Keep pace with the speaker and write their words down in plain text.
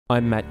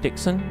I'm Matt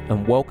Dixon,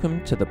 and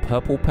welcome to the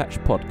Purple Patch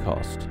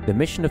Podcast. The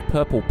mission of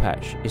Purple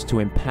Patch is to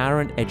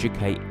empower and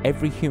educate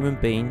every human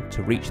being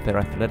to reach their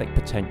athletic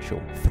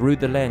potential. Through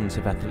the lens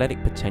of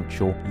athletic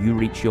potential, you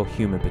reach your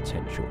human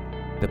potential.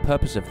 The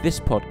purpose of this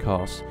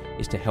podcast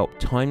is to help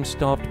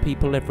time-starved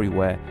people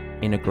everywhere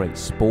integrate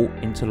sport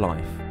into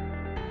life.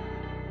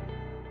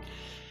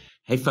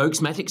 Hey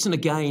folks, Matt Dixon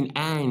again,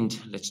 and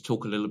let's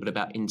talk a little bit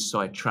about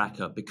Inside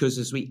Tracker, because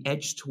as we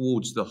edge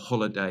towards the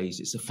holidays,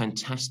 it's a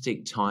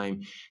fantastic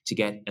time to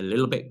get a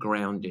little bit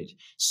grounded.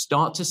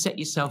 Start to set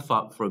yourself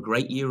up for a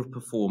great year of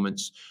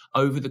performance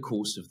over the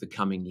course of the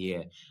coming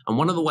year. And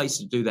one of the ways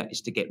to do that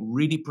is to get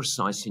really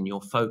precise in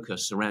your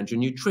focus around your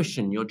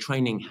nutrition, your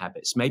training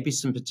habits, maybe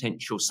some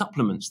potential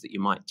supplements that you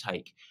might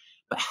take.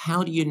 But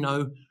how do you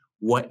know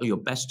what your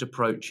best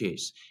approach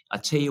is? I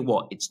tell you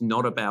what, it's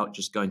not about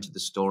just going to the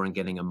store and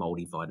getting a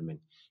multivitamin.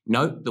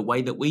 No, the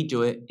way that we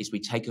do it is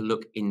we take a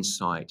look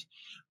inside.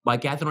 By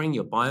gathering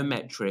your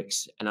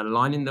biometrics and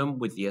aligning them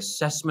with the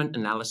assessment,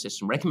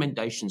 analysis, and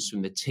recommendations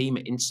from the team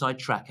at Inside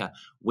Tracker,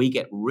 we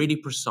get really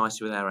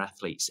precise with our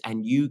athletes,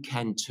 and you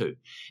can too.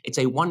 It's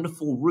a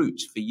wonderful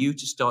route for you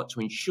to start to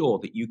ensure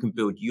that you can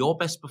build your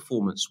best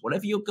performance,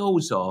 whatever your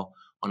goals are,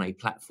 on a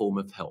platform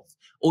of health.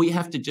 All you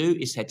have to do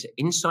is head to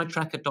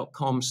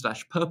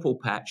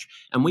insidetracker.com/purplepatch,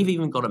 and we've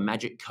even got a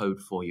magic code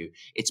for you.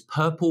 It's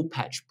Purple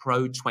Patch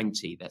Pro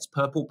 20. That's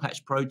Purple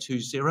Patch Pro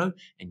 20,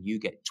 and you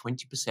get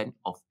 20%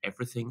 off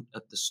everything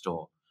at the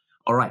store.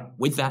 All right,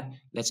 with that,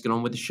 let's get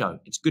on with the show.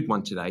 It's a good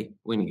one today.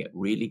 We're going to get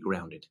really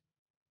grounded.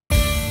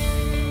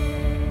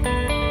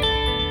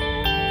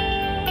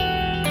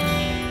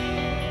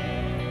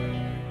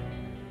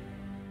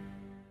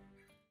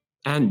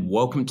 And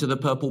welcome to the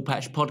Purple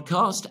Patch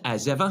Podcast.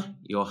 As ever,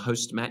 your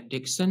host, Matt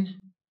Dixon.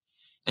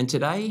 And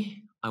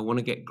today, I want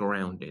to get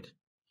grounded.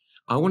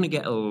 I want to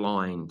get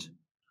aligned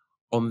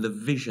on the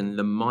vision,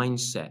 the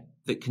mindset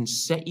that can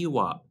set you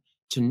up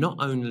to not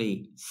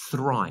only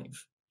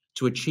thrive,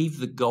 to achieve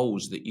the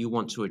goals that you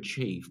want to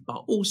achieve,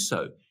 but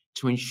also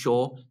to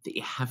ensure that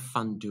you have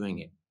fun doing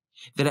it,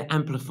 that it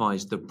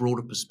amplifies the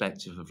broader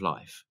perspective of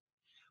life.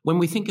 When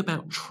we think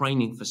about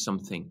training for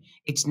something,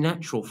 it's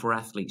natural for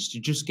athletes to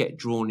just get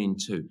drawn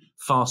into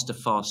faster,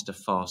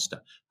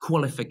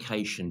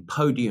 qualification,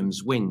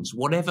 podiums, wins,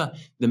 whatever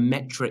the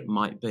metric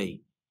might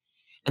be.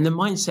 And the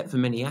mindset for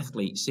many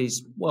athletes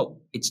is, well,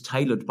 it's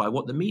tailored by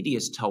what the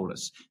media's told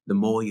us. The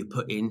more you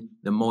put in,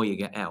 the more you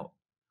get out.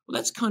 Well,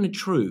 that's kind of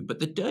true, but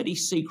the dirty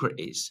secret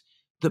is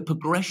that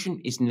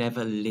progression is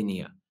never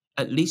linear,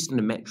 at least in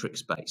the metric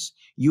space.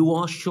 You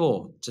are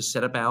sure to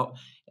set about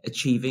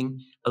achieving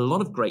a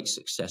lot of great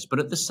success, but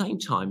at the same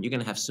time, you're going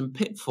to have some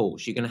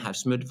pitfalls, you're going to have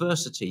some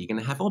adversity, you're going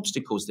to have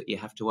obstacles that you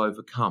have to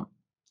overcome.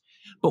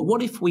 But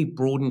what if we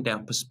broadened our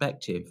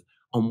perspective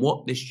on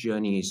what this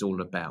journey is all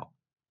about?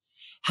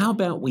 How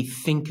about we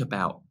think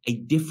about a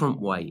different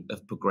way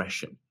of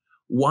progression?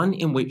 One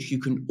in which you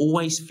can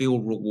always feel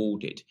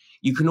rewarded.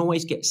 You can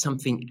always get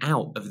something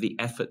out of the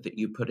effort that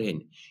you put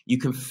in. You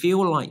can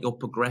feel like you're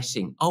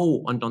progressing.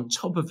 Oh, and on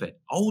top of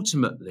it,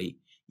 ultimately,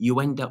 you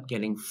end up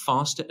getting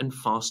faster and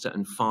faster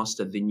and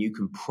faster than you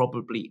can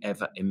probably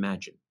ever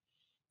imagine.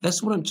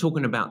 That's what I'm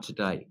talking about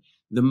today.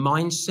 The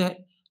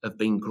mindset of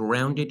being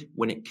grounded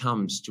when it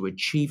comes to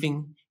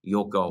achieving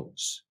your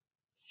goals.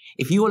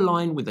 If you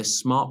align with a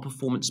smart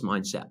performance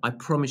mindset, I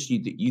promise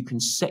you that you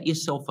can set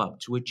yourself up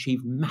to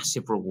achieve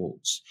massive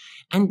rewards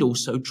and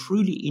also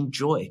truly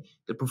enjoy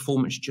the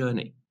performance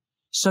journey.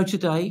 So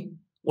today,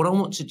 what I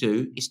want to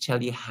do is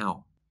tell you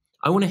how.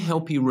 I want to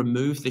help you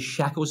remove the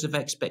shackles of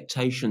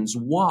expectations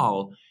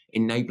while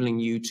enabling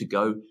you to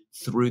go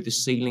through the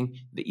ceiling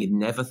that you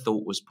never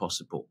thought was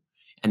possible.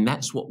 And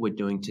that's what we're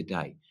doing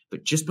today.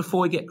 But just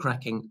before we get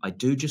cracking, I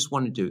do just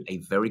want to do a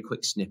very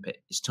quick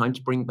snippet. It's time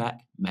to bring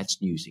back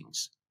Matt's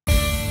Musings.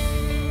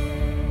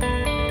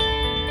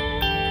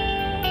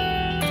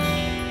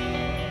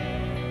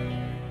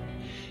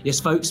 Yes,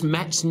 folks,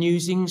 Matt's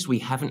Musings. We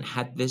haven't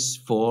had this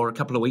for a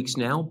couple of weeks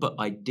now, but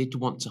I did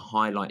want to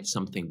highlight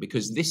something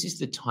because this is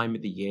the time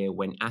of the year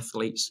when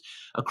athletes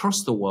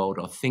across the world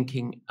are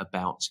thinking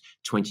about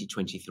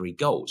 2023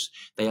 goals.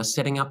 They are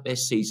setting up their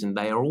season.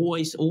 They are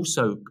always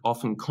also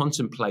often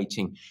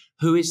contemplating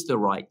who is the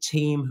right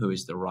team, who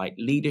is the right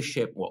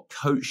leadership, what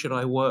coach should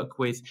I work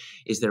with?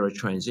 Is there a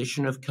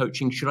transition of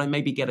coaching? Should I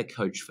maybe get a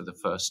coach for the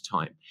first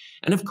time?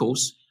 And of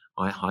course,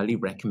 I highly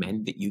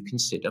recommend that you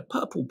consider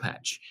Purple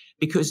Patch,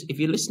 because if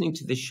you're listening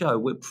to this show,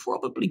 we're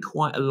probably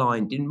quite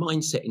aligned in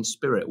mindset and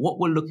spirit, what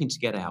we're looking to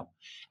get out.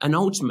 And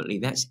ultimately,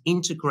 that's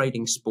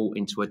integrating sport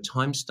into a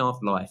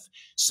time-starved life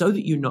so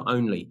that you not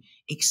only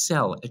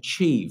excel,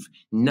 achieve,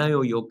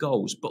 nail your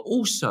goals, but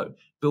also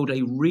build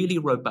a really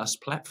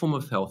robust platform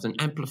of health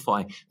and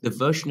amplify the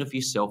version of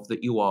yourself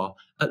that you are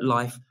at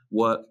life,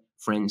 work,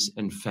 friends,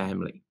 and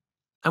family.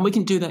 And we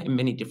can do that in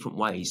many different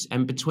ways.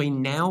 And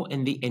between now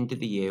and the end of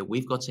the year,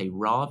 we've got a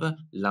rather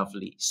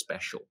lovely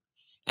special.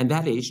 And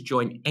that is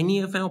join any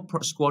of our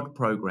squad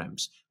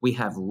programs. We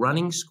have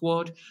running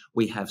squad,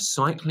 we have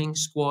cycling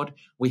squad,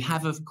 we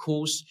have, of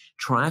course,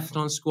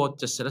 triathlon squad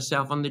to set us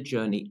out on the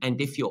journey. And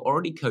if you're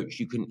already coached,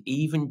 you can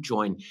even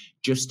join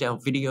just our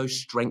video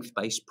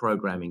strength-based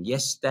programming.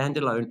 Yes,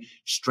 standalone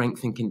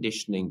strength and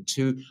conditioning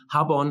to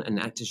hub on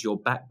and act as your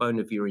backbone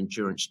of your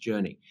endurance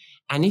journey.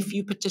 And if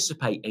you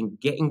participate and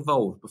get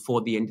involved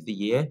before the end of the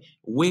year,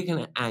 we're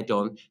going to add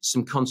on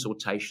some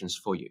consultations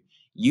for you.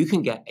 You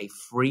can get a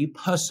free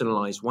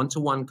personalized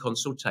one-to-one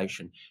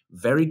consultation,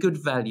 very good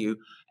value,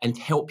 and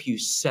help you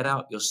set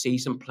out your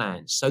season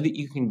plan so that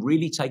you can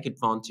really take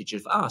advantage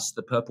of us,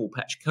 the Purple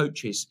Patch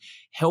coaches,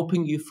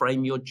 helping you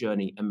frame your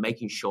journey and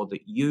making sure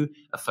that you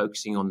are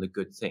focusing on the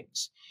good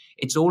things.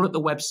 It's all at the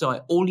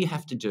website. All you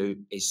have to do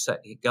is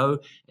go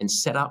and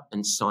set up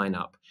and sign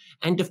up.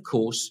 And of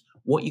course,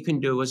 what you can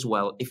do as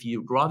well, if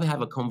you'd rather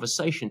have a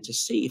conversation to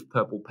see if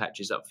Purple Patch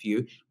is up for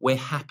you, we're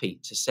happy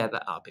to set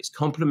that up. It's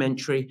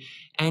complimentary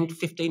and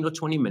 15 or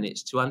 20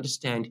 minutes to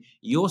understand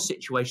your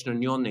situation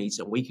and your needs,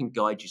 and we can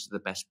guide you to the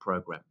best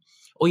program.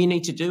 All you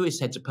need to do is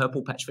head to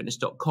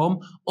purplepatchfitness.com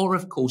or,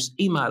 of course,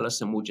 email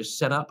us and we'll just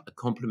set up a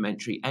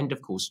complimentary and,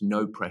 of course,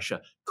 no pressure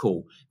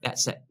call.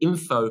 That's at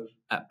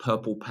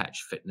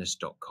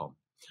info@purplepatchfitness.com.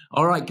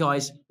 All right,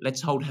 guys,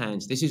 let's hold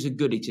hands. This is a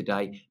goodie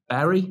today.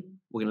 Barry,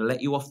 we're going to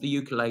let you off the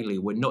ukulele.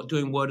 We're not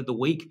doing word of the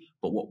week,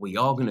 but what we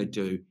are going to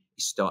do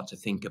is start to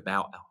think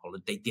about our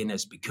holiday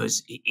dinners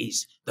because it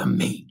is the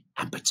meat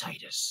and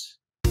potatoes.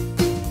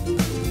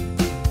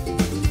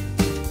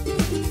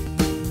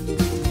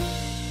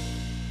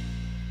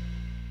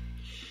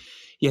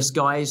 Yes,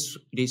 guys,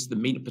 it is the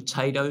meat and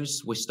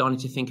potatoes. We're starting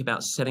to think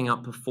about setting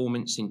up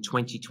performance in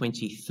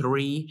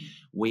 2023.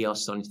 We are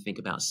starting to think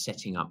about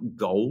setting up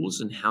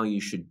goals and how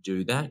you should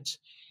do that.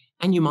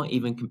 And you might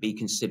even be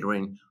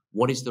considering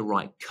what is the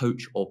right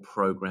coach or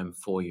program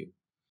for you.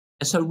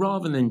 And so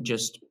rather than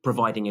just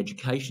providing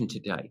education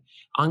today,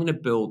 I'm going to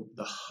build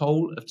the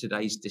whole of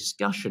today's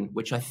discussion,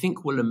 which I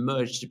think will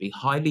emerge to be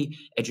highly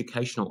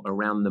educational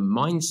around the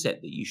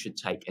mindset that you should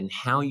take and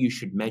how you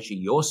should measure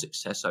your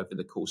success over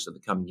the course of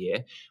the coming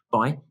year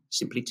by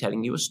simply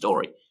telling you a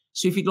story.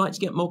 So if you'd like to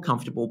get more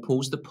comfortable,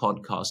 pause the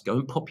podcast, go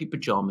and pop your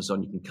pajamas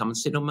on. You can come and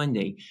sit on my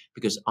knee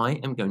because I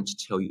am going to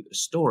tell you a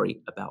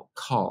story about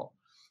Carl.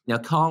 Now,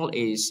 Carl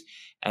is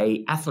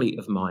an athlete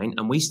of mine,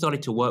 and we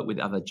started to work with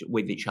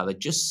each other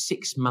just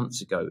 6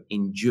 months ago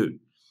in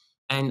June.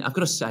 And I've got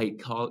to say,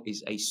 Carl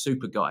is a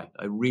super guy.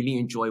 I really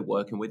enjoy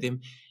working with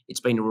him. It's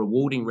been a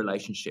rewarding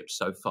relationship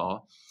so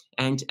far.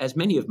 And as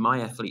many of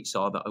my athletes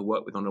are that I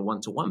work with on a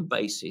one-to-one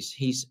basis,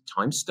 he's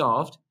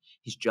time-starved.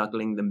 He's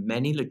juggling the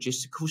many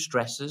logistical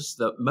stresses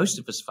that most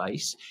of us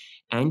face.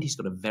 And he's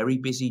got a very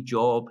busy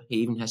job. He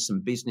even has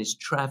some business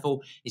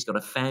travel. He's got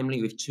a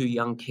family with 2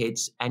 young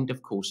kids. And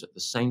of course, at the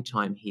same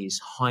time, he is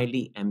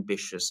highly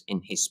ambitious in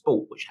his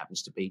sport, which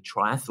happens to be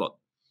triathlon.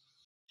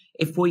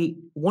 If we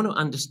want to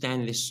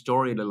understand this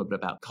story a little bit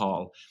about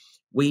Carl,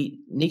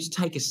 we need to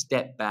take a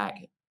step back,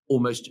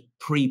 almost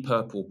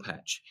pre-Purple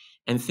Patch,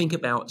 and think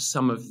about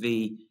some of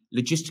the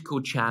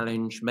logistical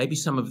challenge, maybe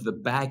some of the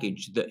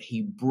baggage that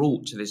he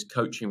brought to this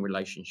coaching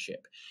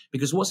relationship.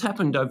 Because what's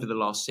happened over the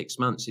last 6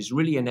 months is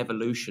really an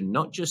evolution,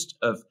 not just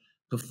of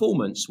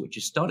performance, which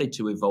has started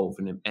to evolve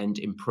and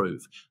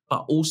improve,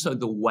 but also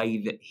the way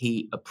that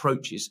he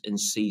approaches and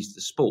sees the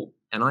sport.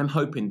 And I'm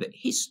hoping that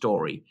his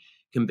story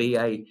can be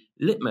a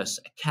litmus,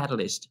 a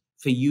catalyst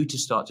for you to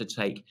start to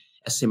take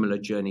a similar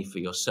journey for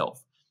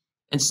yourself.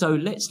 And so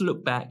let's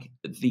look back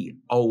at the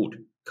old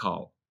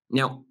Carl.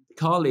 Now,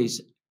 Carl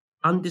is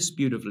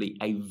undisputably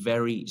a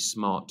very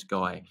smart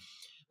guy.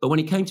 But when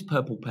he came to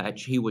Purple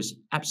Patch, he was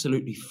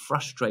absolutely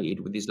frustrated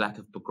with his lack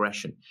of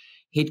progression.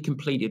 He'd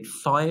completed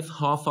 5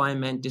 half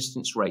Ironman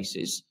distance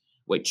races,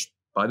 which,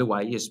 by the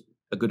way, is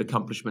a good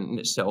accomplishment in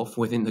itself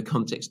within the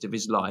context of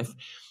his life.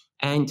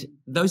 And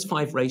those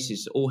 5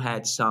 races all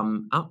had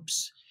some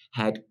ups,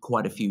 had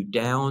quite a few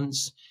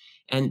downs.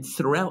 And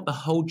throughout the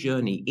whole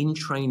journey, in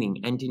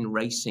training and in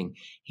racing,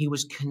 he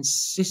was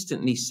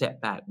consistently set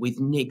back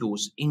with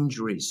niggles,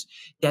 injuries,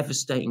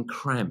 devastating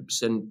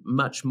cramps, and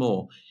much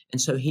more.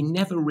 And so he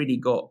never really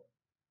got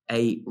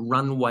a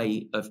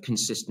runway of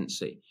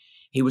consistency.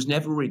 He was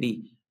never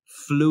really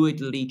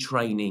fluidly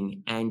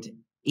training, and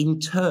in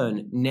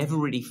turn, never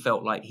really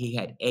felt like he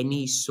had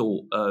any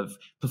sort of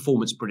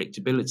performance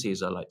predictability,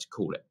 as I like to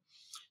call it.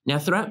 Now,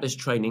 throughout this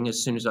training,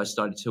 as soon as I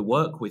started to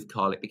work with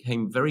Carl, it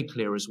became very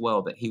clear as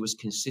well that he was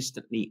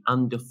consistently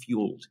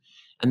underfueled.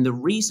 And the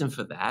reason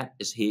for that,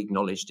 as he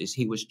acknowledged, is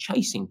he was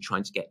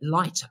trying to get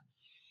lighter.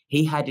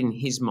 He had in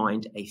his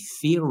mind a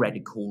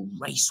theoretical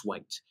race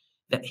weight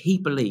that he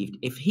believed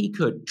if he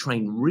could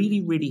train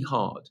really, really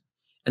hard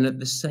and at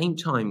the same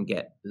time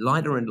get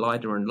lighter and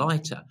lighter and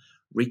lighter,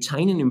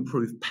 retain and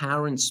improve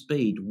power and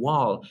speed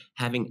while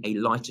having a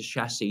lighter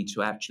chassis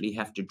to actually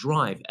have to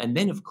drive. And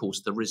then, of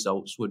course, the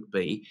results would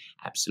be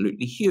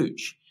absolutely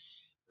huge.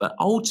 But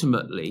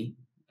ultimately,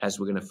 as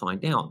we're going to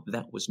find out,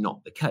 that was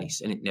not the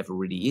case, and it never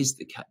really is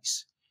the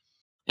case.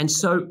 And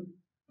so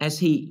as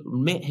he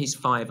met his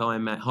 5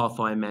 Ironman, half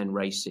Ironman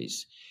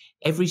races,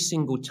 every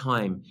single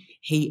time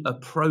he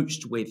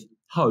approached with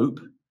hope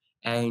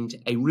and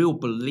a real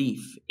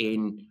belief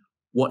in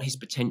what his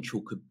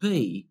potential could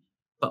be,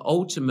 but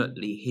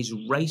ultimately his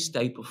race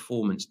day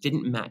performance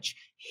didn't match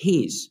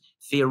his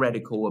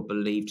theoretical or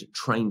believed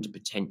trained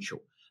potential.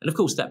 And of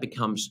course, that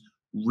becomes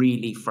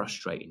really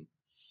frustrating.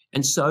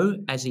 And so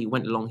as he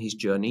went along his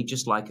journey,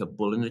 just like a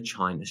bull in a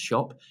china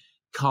shop,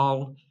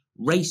 Carl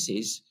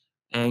races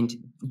and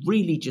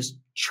really just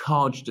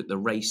charged at the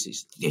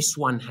races. This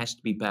one has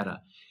to be better.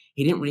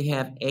 He didn't really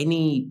have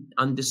any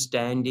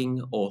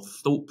understanding or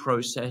thought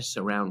process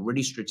around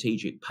really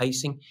strategic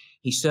pacing.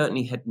 He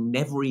certainly had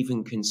never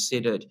even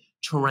considered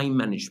terrain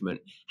management,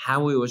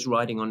 how he was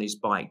riding on his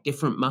bike,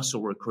 different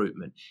muscle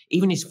recruitment.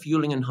 Even his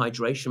fueling and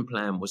hydration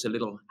plan was a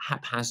little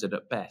haphazard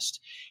at best.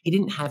 He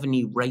didn't have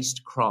any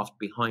raced craft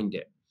behind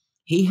it.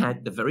 He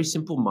had the very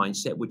simple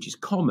mindset, which is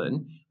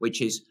common,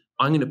 which is,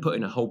 I'm going to put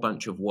in a whole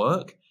bunch of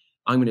work.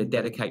 I'm going to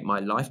dedicate my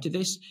life to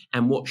this.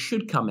 And what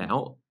should come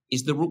out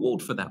is the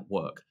reward for that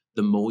work.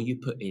 The more you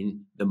put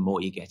in, the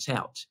more you get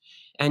out.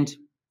 And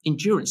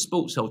endurance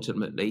sports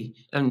ultimately,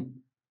 and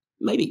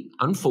maybe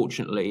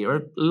unfortunately, are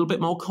a little bit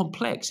more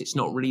complex. It's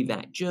not really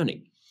that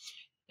journey.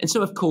 And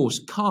so, of course,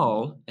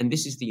 Carl, and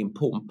this is the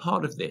important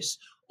part of this,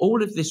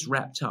 all of this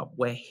wrapped up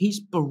where his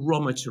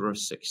barometer of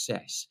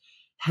success,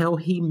 how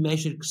he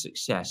measured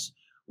success,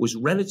 was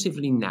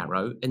relatively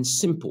narrow and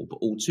simple, but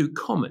all too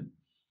common.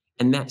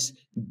 And that's,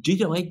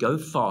 did I go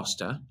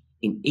faster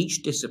in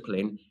each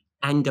discipline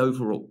and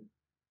overall?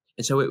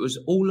 And so it was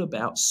all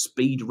about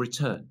speed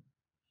return.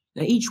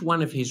 Now, each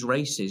one of his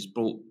races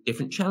brought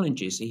different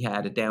challenges. He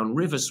had a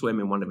downriver swim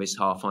in one of his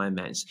half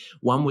Ironmans.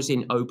 One was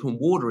in open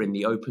water in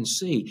the open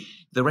sea.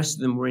 The rest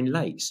of them were in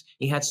lakes.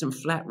 He had some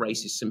flat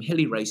races, some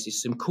hilly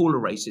races, some cooler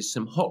races,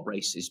 some hot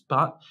races.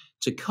 But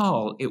to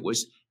Carl, it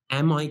was,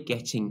 am I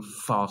getting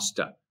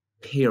faster?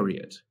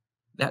 Period.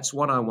 That's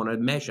what I want to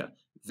measure.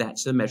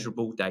 That's the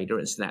measurable data,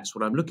 and so that's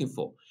what I'm looking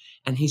for.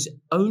 And his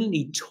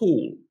only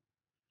tool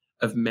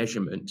of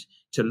measurement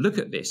to look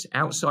at this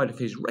outside of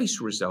his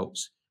race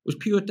results was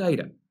pure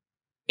data.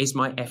 Is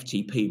my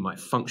FTP, my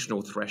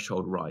functional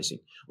threshold, rising?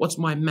 What's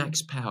my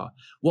max power?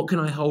 What can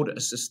I hold at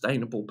a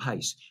sustainable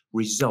pace?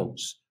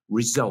 Results,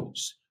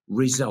 results,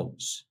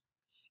 results.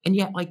 And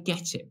yet I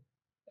get it.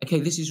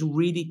 Okay, this is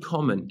really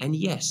common. And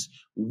yes,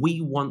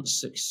 we want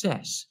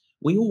success.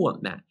 We all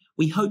want that.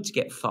 We hope to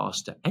get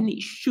faster, and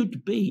it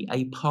should be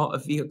a part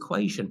of the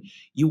equation.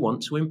 You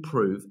want to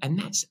improve, and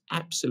that's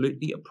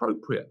absolutely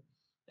appropriate.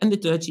 And the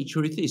dirty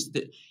truth is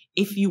that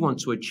if you want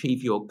to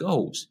achieve your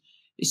goals,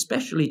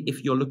 especially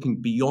if you're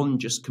looking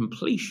beyond just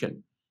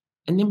completion,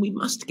 and then we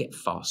must get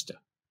faster.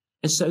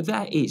 And so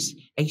that is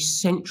a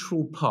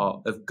central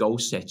part of goal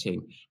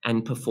setting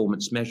and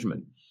performance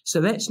measurement. So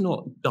let's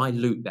not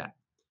dilute that.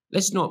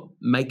 Let's not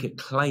make a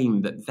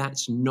claim that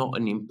that's not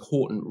an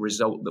important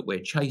result that we're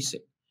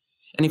chasing.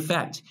 And in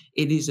fact,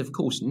 it is, of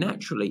course,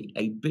 naturally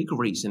a big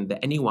reason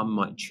that anyone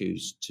might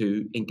choose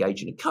to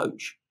engage in a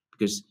coach,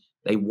 because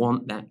they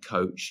want that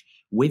coach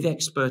with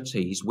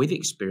expertise, with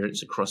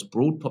experience across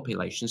broad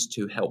populations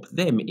to help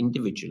them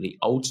individually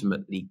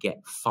ultimately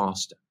get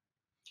faster.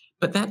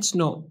 But that's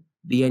not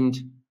the end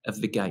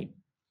of the game.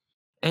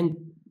 And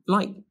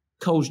like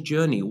Cole's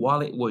journey,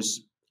 while it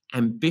was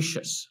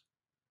ambitious,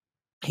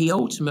 he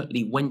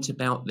ultimately went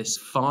about this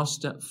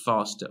faster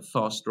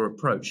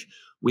approach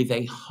with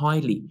a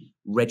highly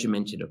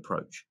regimented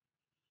approach.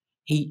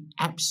 He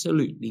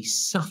absolutely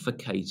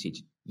suffocated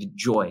the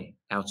joy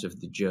out of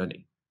the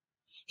journey.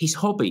 His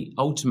hobby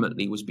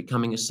ultimately was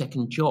becoming a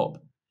second job,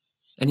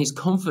 and his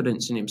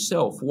confidence in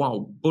himself,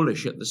 while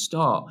bullish at the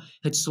start,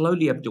 had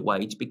slowly ebbed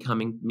away to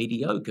becoming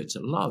mediocre to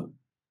low.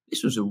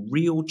 This was a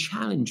real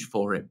challenge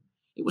for him.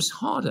 It was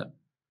harder.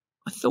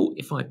 I thought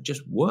if I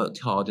just worked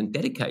hard and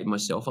dedicated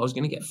myself, I was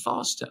going to get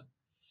faster.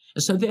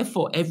 And so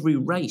therefore, every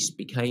race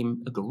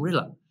became a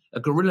gorilla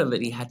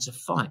that he had to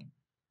fight.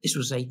 This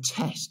was a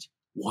test.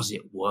 Was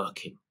it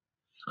working?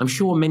 I'm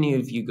sure many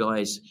of you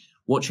guys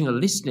watching or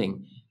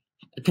listening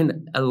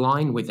can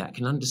align with that,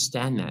 can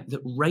understand that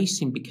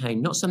racing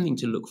became not something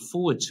to look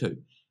forward to,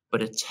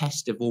 but a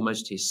test of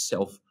almost his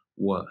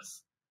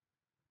self-worth.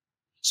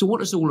 So what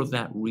does all of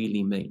that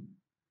really mean?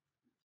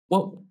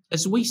 Well,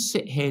 as we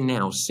sit here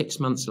now, 6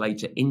 months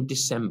later in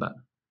December,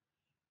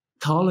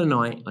 Carl and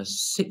I are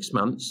 6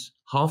 months,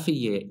 half a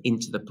year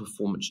into the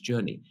performance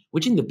journey,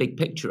 which in the big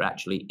picture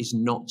actually is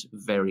not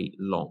very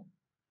long.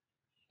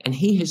 And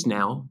he has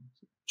now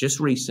just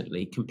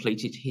recently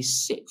completed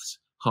his 6th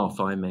half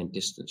Ironman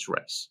distance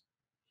race.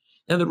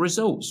 Now, the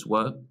results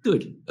were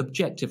good,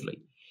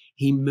 objectively.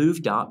 He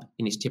moved up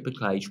in his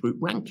typical age group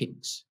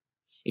rankings.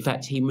 In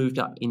fact, he moved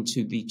up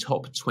into the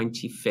top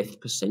 25th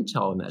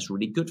percentile, and that's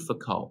really good for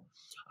Carl.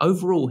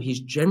 Overall,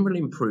 his general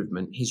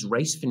improvement, his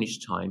race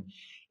finish time,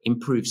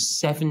 improved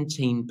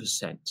 17%.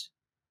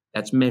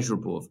 That's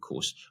measurable, of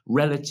course,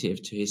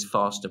 relative to his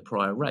faster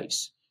prior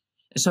race.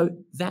 And so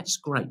that's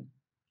great.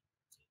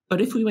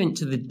 But if we went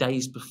to the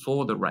days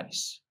before the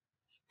race,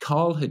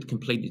 Carl had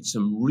completed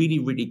some really,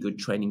 really good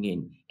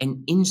training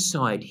and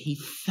inside he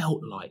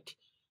felt like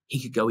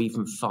he could go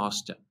even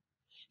faster.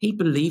 He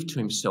believed to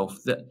himself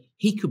that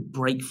he could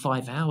break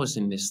 5 hours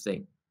in this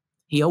thing.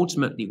 He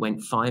ultimately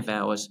went 5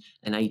 hours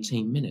and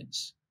 18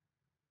 minutes.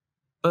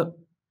 But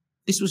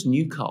this was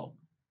new Carl.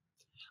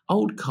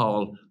 Old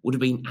Carl would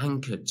have been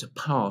anchored to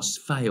pass,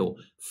 fail,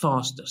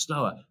 faster,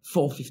 slower,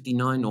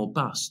 4:59 or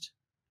bust.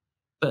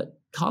 But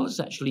Carl has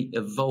actually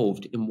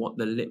evolved in what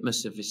the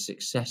litmus of his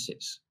success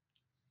is.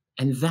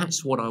 And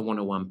that's what I want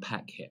to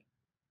unpack here.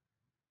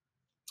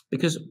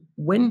 Because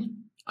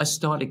when I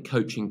started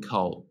coaching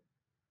Carl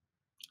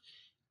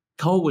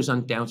was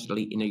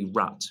undoubtedly in a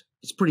rut.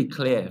 It's pretty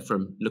clear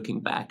from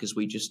looking back as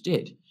we just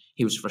did.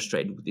 He was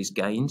frustrated with his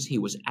gains. He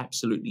was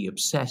absolutely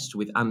obsessed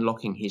with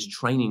unlocking his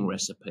training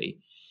recipe.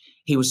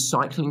 He was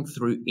cycling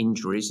through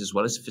injuries as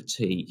well as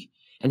fatigue.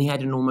 And he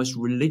had an almost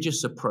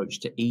religious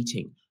approach to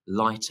eating,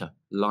 lighter,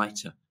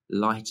 lighter,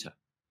 lighter.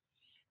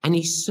 And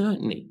he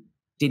certainly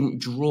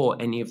didn't draw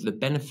any of the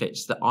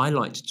benefits that I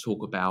like to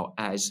talk about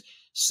as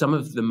some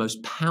of the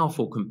most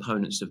powerful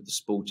components of the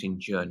sporting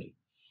journey.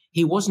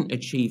 He wasn't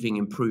achieving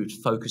improved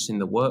focus in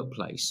the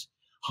workplace,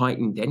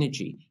 heightened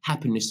energy,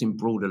 happiness in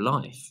broader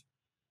life.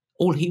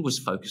 All he was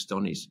focused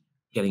on is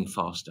getting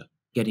faster,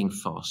 getting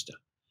faster.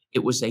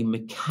 It was a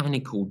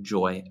mechanical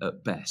joy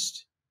at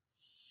best.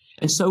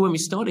 And so when we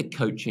started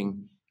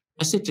coaching,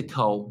 I said to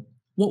Carl,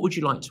 what would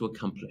you like to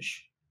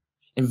accomplish?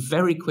 And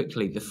very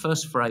quickly, the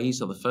first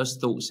phrase or the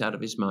first thoughts out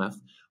of his mouth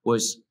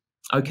was,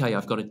 okay,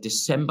 I've got a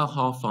December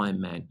half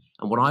Ironman,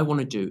 and what I want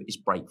to do is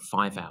break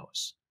 5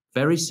 hours.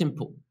 Very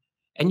simple.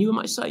 And you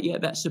might say, yeah,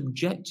 that's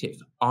subjective.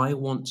 I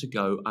want to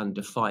go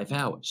under 5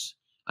 hours.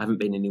 I haven't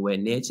been anywhere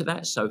near to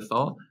that so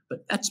far,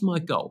 but that's my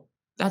goal.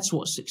 That's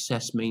what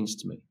success means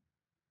to me.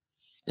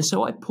 And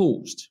so I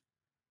paused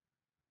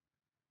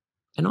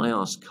and I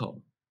asked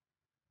Carl,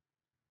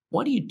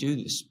 why do you do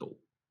this sport?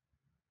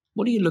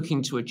 What are you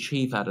looking to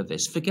achieve out of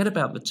this? Forget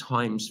about the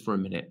times for a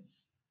minute.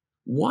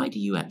 Why do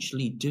you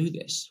actually do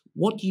this?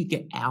 What do you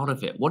get out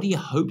of it? What do you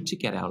hope to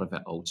get out of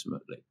it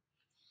ultimately?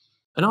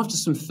 And after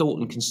some thought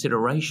and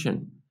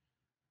consideration,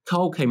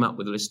 Carl came up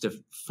with a list of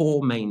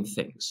 4 main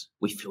things.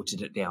 We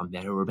filtered it down.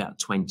 There were about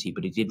 20,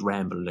 but he did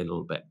ramble a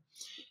little bit.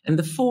 And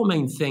the 4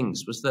 main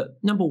things was that,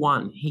 number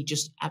 1, he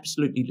just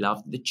absolutely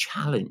loved the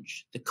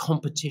challenge, the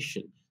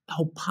competition, the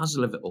whole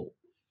puzzle of it all.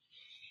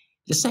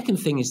 The second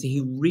thing is that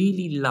he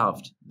really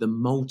loved the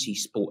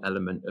multi-sport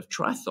element of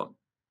triathlon.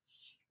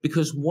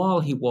 Because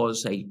while he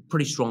was a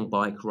pretty strong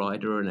bike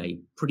rider and a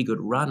pretty good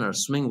runner,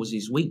 swimming was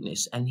his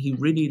weakness, and he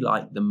really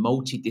liked the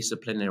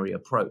multidisciplinary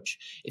approach.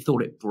 He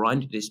thought it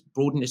broadened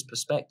his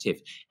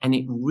perspective, and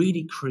it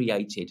really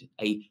created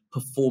a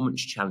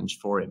performance challenge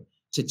for him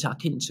to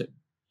tuck into.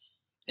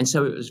 And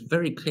so it was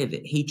very clear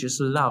that he just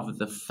loved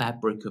the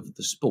fabric of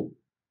the sport.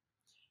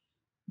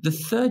 The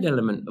third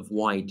element of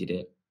why he did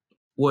it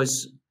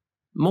was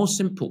more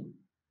simple.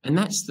 And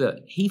that's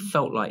that he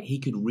felt like he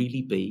could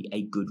really be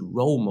a good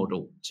role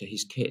model to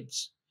his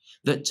kids.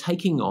 That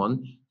taking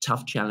on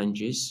tough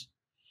challenges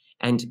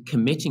and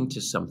committing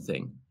to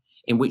something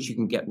in which you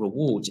can get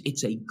rewards,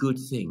 it's a good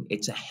thing.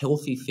 It's a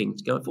healthy thing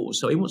to go forward.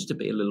 So he wants to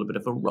be a little bit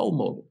of a role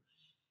model.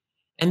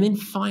 And then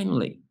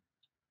finally,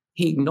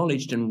 he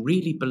acknowledged and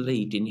really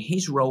believed in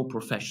his role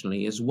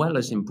professionally as well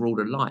as in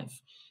broader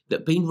life,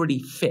 that being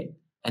really fit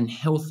and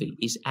healthy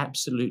is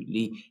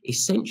absolutely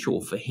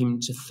essential for him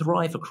to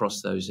thrive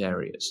across those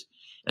areas.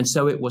 And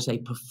so it was a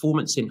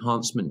performance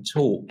enhancement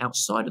tool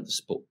outside of the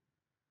sport.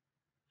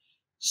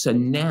 So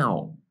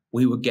now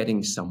we were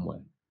getting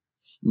somewhere.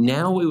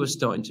 Now we were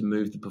starting to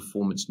move the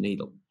performance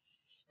needle.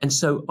 And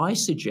so I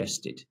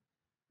suggested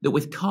that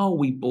with Carl,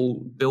 we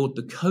build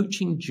the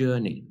coaching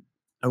journey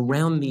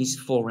around these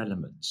 4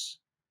 elements.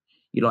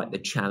 You like the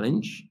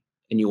challenge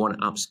and you want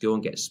to upskill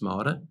and get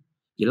smarter.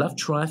 You love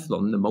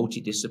triathlon, the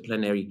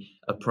multidisciplinary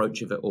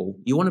approach of it all.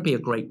 You want to be a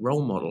great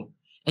role model,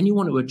 and you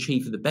want to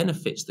achieve the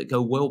benefits that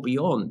go well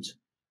beyond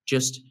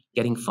just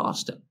getting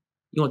faster.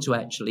 You want to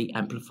actually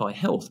amplify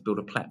health, build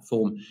a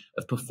platform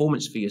of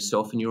performance for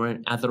yourself and your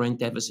own other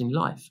endeavors in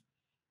life.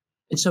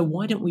 And so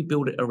why don't we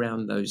build it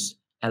around those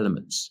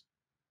elements?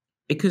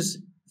 Because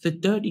the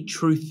dirty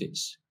truth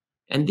is,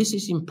 and this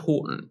is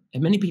important,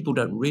 and many people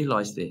don't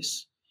realize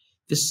this,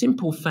 the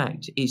simple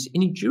fact is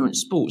in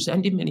endurance sports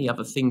and in many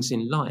other things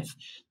in life,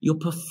 your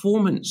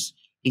performance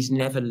is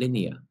never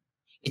linear.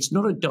 It's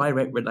not a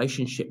direct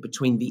relationship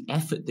between the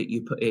effort that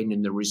you put in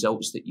and the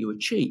results that you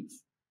achieve.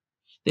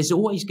 There's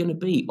always going to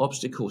be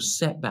obstacles,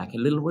 setback, a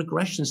little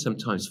regression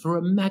sometimes for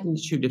a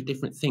magnitude of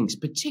different things,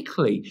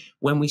 particularly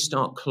when we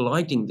start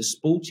colliding the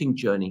sporting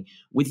journey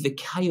with the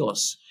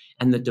chaos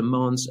and the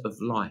demands of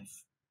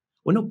life.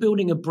 We're not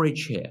building a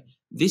bridge here.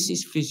 This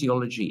is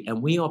physiology,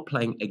 and we are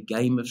playing a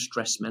game of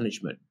stress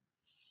management.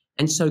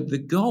 And so the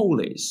goal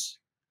is,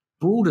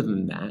 broader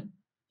than that,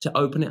 to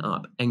open it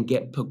up and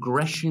get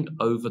progression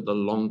over the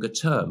longer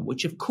term,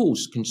 which of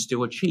course can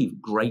still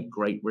achieve great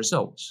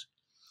results.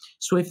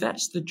 So if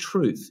that's the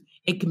truth,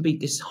 it can be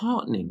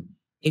disheartening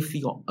if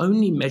your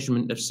only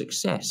measurement of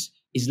success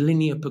is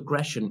linear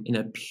progression in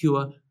a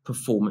pure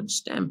performance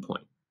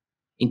standpoint,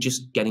 in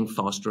just getting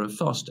faster and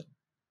faster.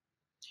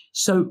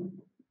 So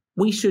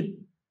we should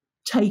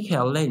take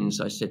our lens,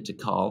 I said to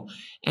Carl,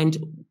 and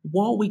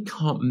while we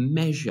can't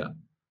measure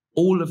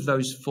all of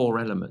those four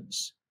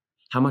elements,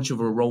 how much of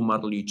a role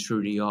model you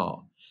truly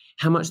are,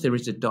 how much there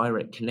is a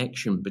direct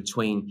connection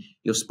between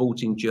your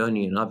sporting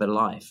journey and other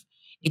life,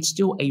 it's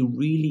still a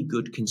really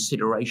good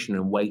consideration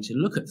and way to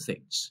look at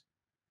things.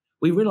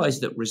 We realize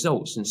that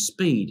results and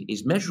speed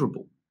is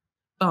measurable,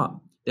 but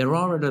there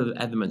are other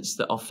elements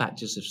that are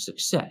factors of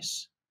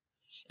success.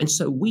 And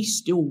so we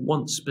still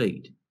want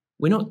speed.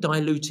 We're not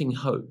diluting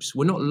hopes.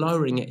 We're not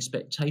lowering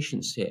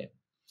expectations here,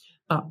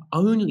 but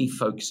only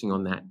focusing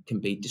on that can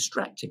be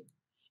distracting.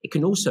 It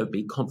can also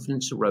be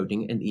confidence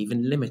eroding and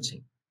even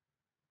limiting.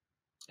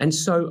 And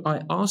so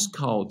I asked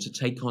Carl to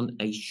take on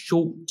a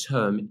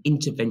short-term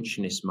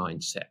interventionist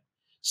mindset,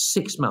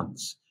 6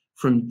 months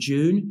from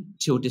June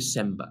till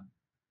December.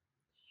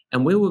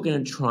 And we were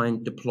going to try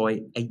and deploy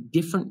a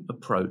different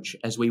approach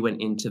as we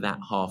went into that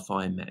half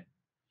Ironman.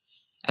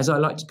 As I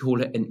like to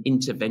call it, an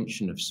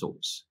intervention of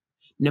sorts.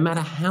 No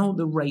matter how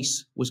the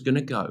race was going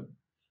to go,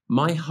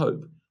 my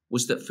hope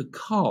was that for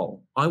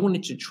Carl, I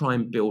wanted to try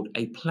and build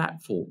a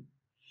platform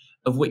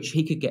of which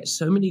he could get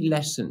so many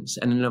lessons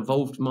and an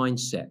evolved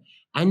mindset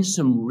and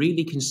some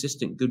really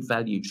consistent good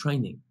value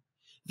training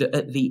that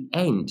at the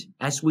end,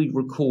 as we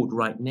record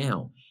right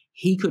now,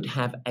 he could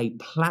have a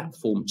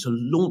platform to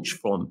launch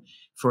from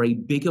for a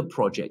bigger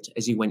project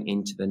as he went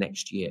into the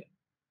next year.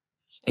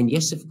 And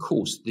yes, of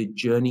course, the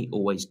journey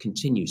always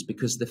continues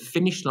because the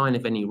finish line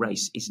of any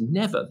race is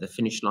never the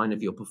finish line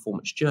of your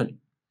performance journey.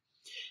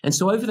 And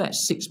so over that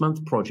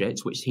 6-month project,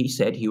 which he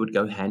said he would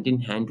go hand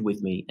in hand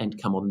with me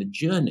and come on the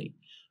journey,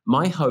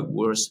 my hope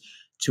was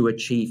to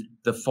achieve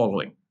the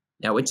following.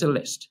 Now, it's a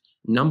list.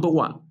 Number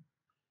one,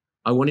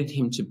 I wanted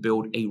him to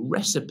build a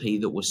recipe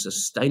that was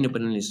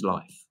sustainable in his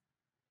life.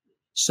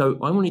 So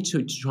I wanted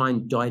to try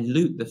and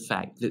dilute the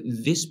fact that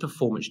this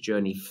performance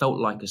journey felt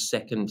like a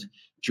second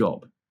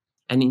job,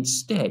 and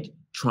instead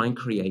try and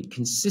create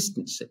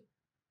consistency.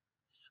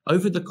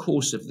 Over the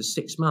course of the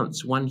 6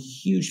 months, one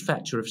huge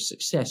factor of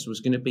success was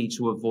going to be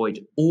to avoid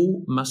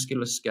all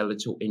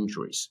musculoskeletal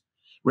injuries.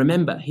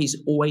 Remember,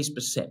 he's always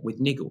beset with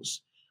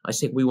niggles. I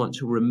said we want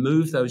to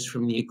remove those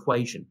from the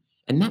equation,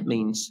 and that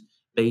means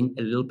being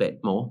a little bit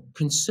more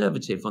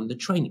conservative on the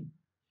training.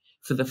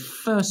 For the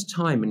first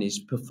time in his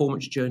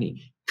performance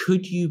journey,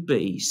 could you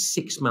be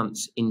 6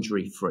 months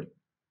injury-free?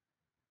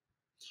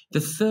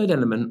 The third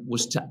element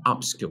was to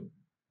upskill.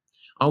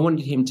 I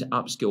wanted him to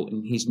upskill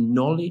in his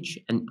knowledge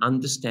and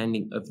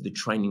understanding of the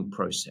training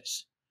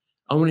process.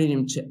 I wanted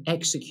him to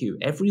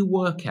execute every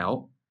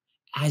workout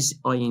as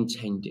I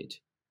intended.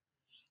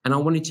 And I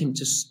wanted him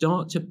to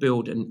start to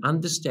build an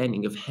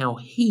understanding of how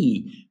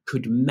he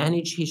could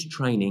manage his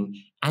training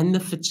and the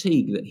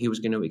fatigue that he was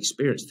going to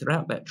experience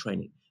throughout that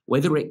training,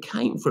 whether it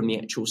came from the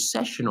actual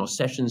session or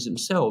sessions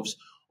themselves,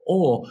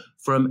 or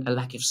from a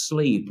lack of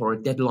sleep or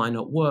a deadline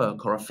at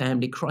work or a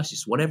family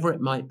crisis, whatever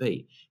it might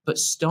be. But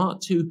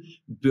start to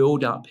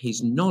build up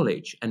his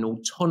knowledge and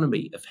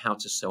autonomy of how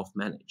to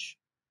self-manage.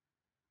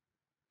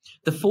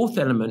 The fourth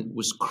element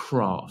was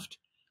craft.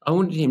 I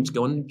wanted him to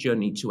go on a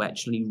journey to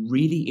actually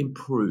really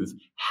improve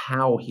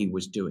how he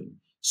was doing.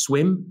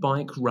 Swim,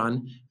 bike,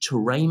 run,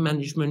 terrain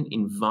management,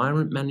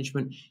 environment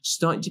management,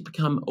 starting to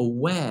become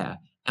aware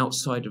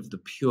outside of the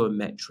pure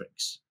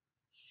metrics.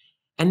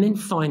 And then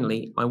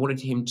finally, I wanted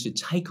him to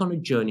take on a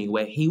journey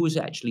where he was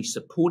actually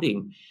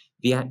supporting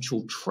the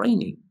actual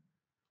training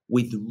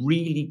with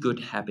really good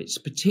habits,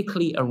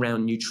 particularly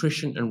around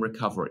nutrition and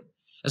recovery.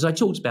 As I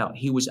talked about,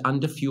 he was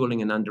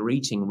underfueling and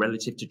undereating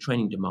relative to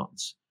training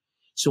demands.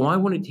 So I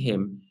wanted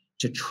him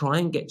to try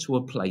and get to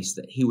a place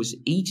that he was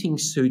eating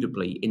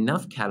suitably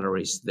enough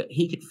calories that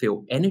he could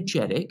feel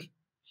energetic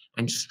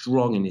and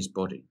strong in his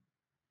body,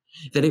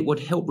 that it would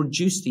help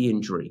reduce the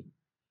injury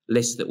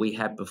list that we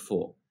had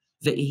before,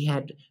 that he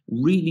had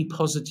really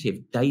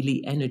positive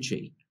daily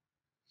energy,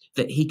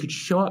 that he could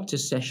show up to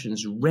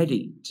sessions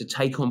ready to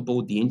take on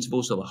board the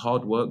intervals or the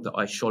hard work that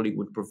I surely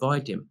would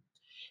provide him.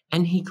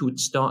 And he could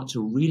start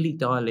to really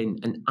dial in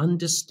an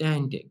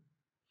understanding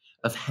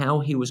of how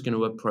he was going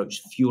to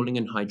approach fueling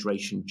and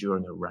hydration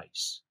during a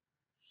race.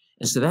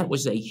 And so that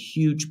was a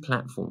huge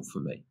platform for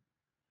me.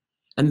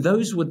 And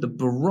those were the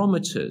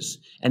barometers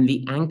and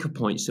the anchor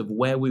points of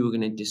where we were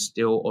going to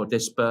distill or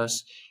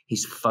disperse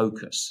his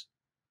focus.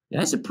 Now,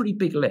 that's a pretty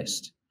big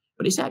list,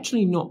 but it's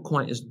actually not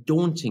quite as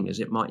daunting as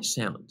it might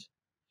sound,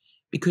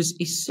 because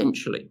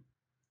essentially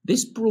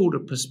this broader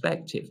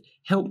perspective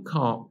helped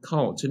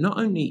Carl to not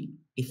only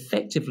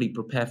effectively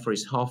prepare for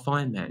his half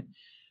Ironman,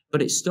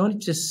 but it started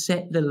to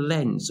set the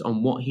lens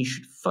on what he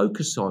should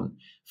focus on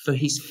for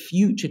his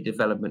future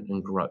development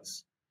and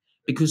growth.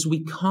 Because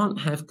we can't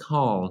have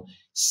Carl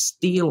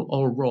steal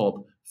or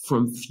rob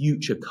from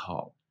future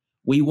Carl.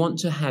 We want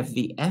to have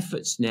the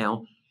efforts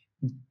now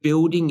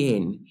building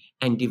in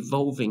and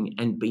evolving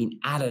and being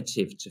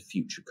additive to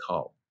future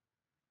Carl.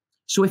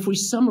 So if we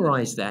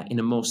summarize that in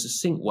a more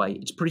succinct way,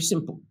 it's pretty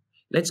simple.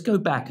 Let's go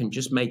back and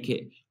just make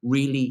it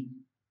really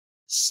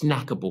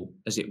snackable,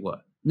 as it were.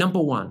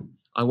 Number one,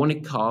 I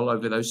wanted Carl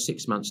over those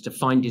 6 months to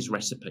find his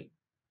recipe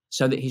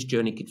so that his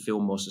journey could feel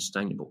more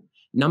sustainable.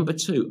 Number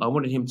two, I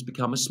wanted him to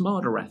become a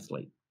smarter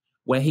athlete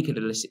where he could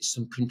elicit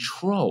some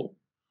control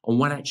on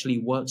what actually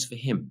works for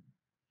him.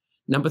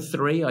 Number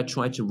three, I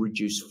tried to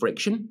reduce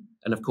friction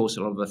and, of course,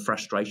 a lot of the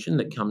frustration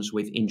that comes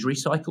with injury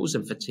cycles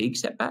and fatigue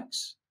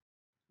setbacks.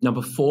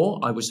 Number four,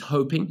 I was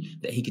hoping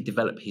that he could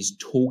develop his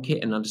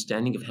toolkit and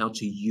understanding of how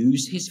to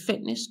use his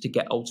fitness to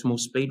get optimal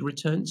speed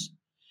returns.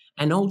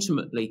 And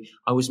ultimately,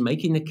 I was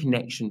making the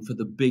connection for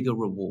the bigger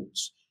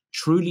rewards,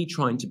 truly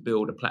trying to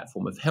build a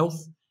platform of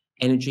health,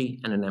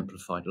 energy, and an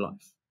amplified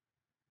life.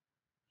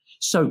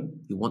 So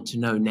you want to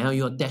know, now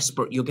you're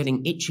desperate, you're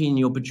getting itchy in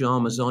your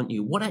pajamas, aren't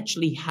you? What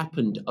actually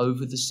happened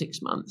over the 6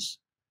 months?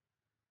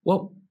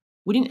 Well,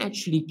 we didn't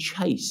actually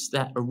chase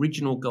that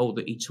original goal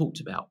that he talked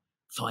about,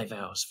 5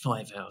 hours,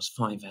 5 hours,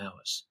 5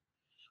 hours.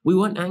 We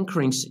weren't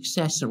anchoring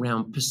success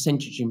around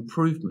percentage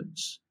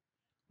improvements.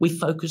 We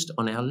focused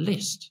on our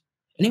list,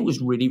 and it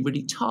was really,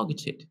 really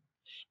targeted.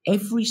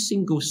 Every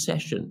single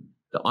session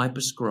that I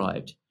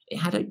prescribed, it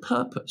had a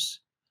purpose.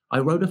 I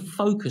wrote a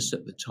focus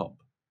at the top,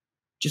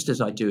 just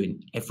as I do in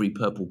every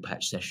Purple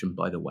Patch session,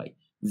 by the way.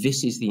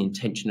 This is the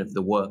intention of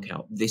the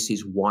workout. This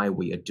is why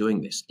we are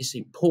doing this. It's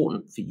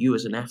important for you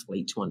as an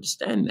athlete to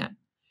understand that.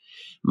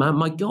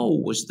 My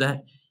goal was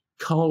that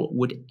Carl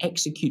would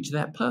execute to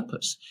that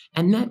purpose.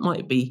 And that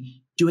might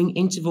be doing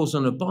intervals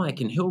on a bike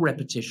and hill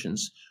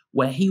repetitions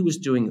where he was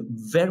doing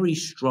very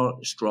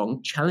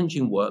strong,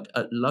 challenging work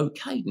at low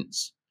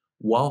cadence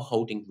while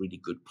holding really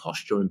good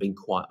posture and being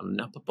quiet on an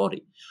upper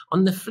body.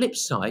 On the flip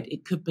side,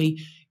 it could be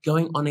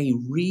going on a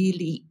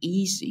really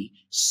easy,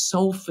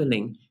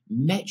 soul-filling,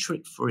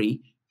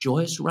 metric-free,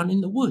 joyous run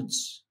in the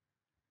woods.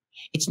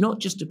 It's not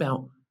just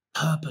about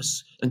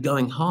purpose and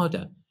going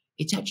harder.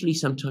 It's actually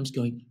sometimes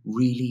going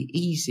really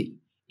easy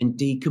and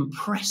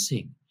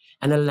decompressing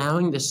and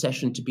allowing the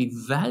session to be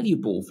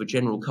valuable for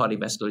general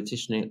cardiovascular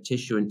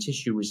tissue and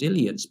tissue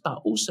resilience,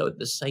 but also at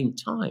the same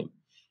time,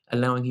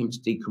 allowing him to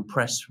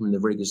decompress from the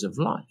rigors of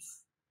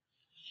life.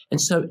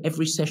 And so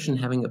every session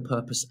having a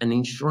purpose and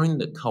ensuring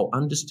that Carl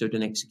understood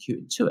and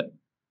executed to it.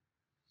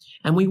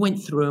 And we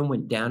went through and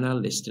went down our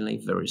list in a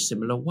very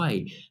similar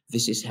way.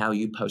 This is how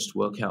you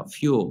post-workout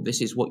fuel.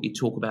 This is what you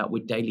talk about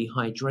with daily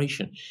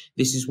hydration.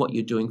 This is what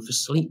you're doing for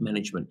sleep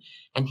management.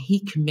 And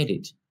he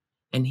committed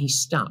and he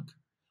stuck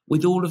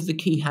with all of the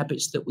key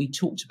habits that we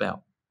talked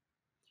about.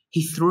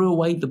 He threw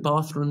away the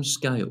bathroom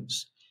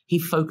scales. He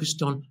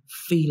focused on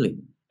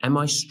feeling. Am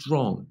I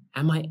strong?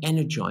 Am I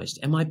energized?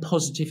 Am I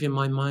positive in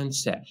my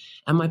mindset?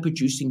 Am I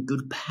producing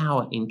good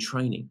power in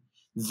training?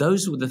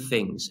 Those were the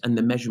things and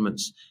the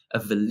measurements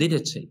of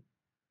validity,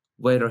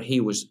 whether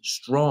he was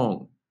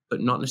strong,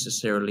 but not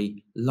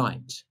necessarily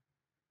light.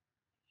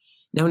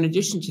 Now, in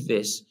addition to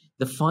this,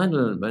 the final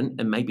element,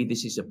 and maybe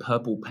this is a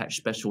Purple Patch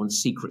special and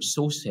secret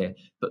sauce here,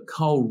 but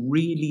Carl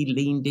really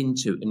leaned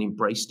into and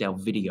embraced our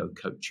video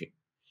coaching.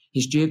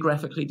 He's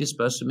geographically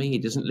dispersed from me. He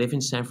doesn't live in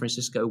San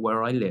Francisco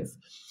where I live.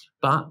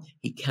 But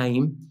he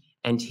came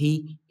and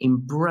he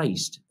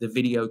embraced the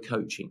video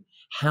coaching,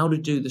 how to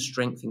do the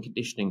strength and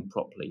conditioning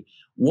properly,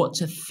 what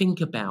to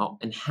think about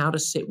and how to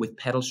sit with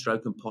pedal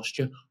stroke and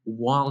posture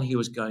while he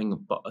was going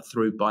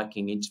through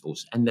biking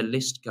intervals. And the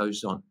list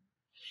goes on.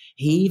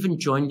 He even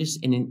joined us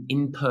in an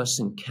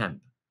in-person camp,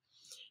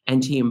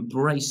 and he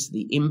embraced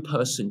the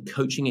in-person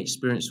coaching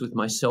experience with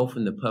myself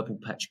and the Purple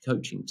Patch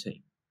coaching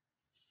team.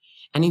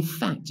 And in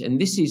fact, and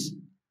this is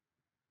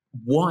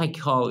why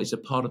Carl is a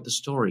part of the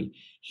story,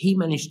 he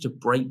managed to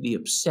break the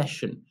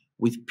obsession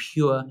with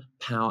pure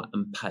power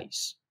and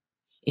pace.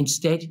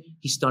 Instead,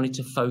 he started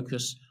to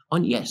focus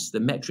on, yes, the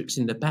metrics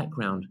in the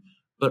background,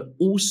 but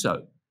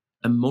also,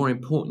 and more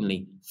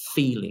importantly,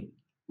 feeling,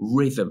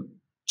 rhythm,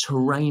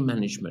 terrain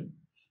management,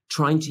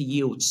 trying to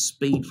yield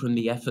speed from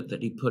the effort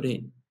that he put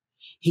in.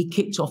 He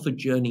kicked off a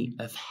journey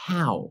of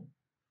how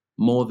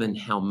more than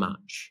how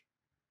much.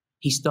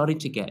 He started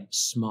to get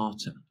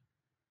smarter.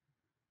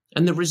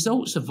 And the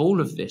results of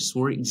all of this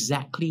were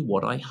exactly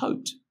what I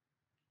hoped.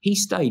 He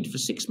stayed for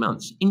 6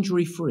 months,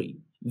 injury-free.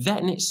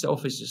 That in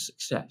itself is a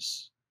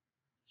success,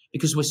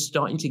 because we're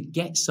starting to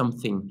get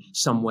something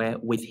somewhere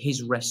with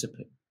his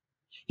recipe.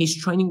 His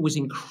training was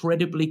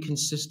incredibly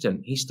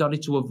consistent. He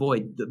started to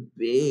avoid the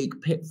big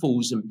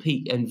pitfalls and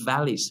peaks and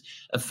valleys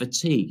of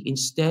fatigue.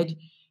 Instead,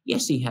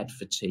 yes, he had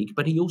fatigue,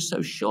 but he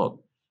also shot,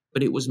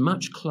 but it was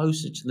much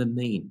closer to the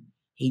mean.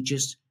 He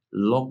just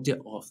logged it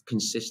off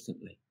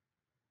consistently.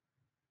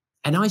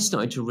 And I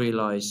started to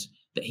realize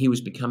that he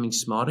was becoming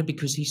smarter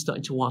because he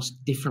started to ask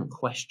different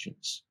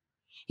questions.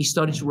 He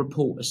started to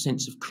report a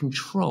sense of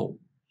control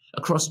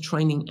across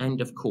training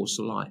and, of course,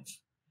 life.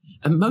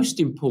 And most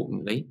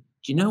importantly,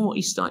 do you know what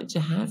he started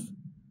to have?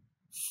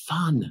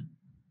 Fun.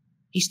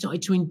 He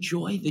started to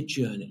enjoy the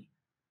journey.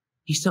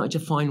 He started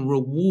to find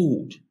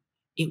reward.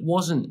 It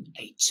wasn't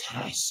a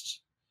test.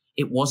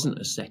 It wasn't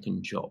a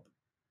second job.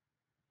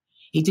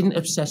 He didn't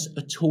obsess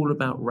at all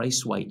about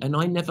race weight, and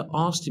I never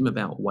asked him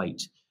about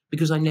weight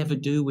because I never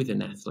do with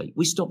an athlete.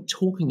 We stop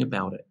talking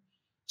about it.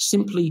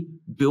 Simply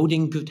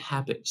building good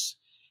habits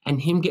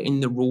and him getting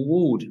the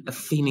reward of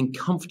feeling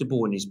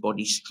comfortable in his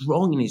body,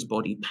 strong in his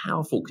body,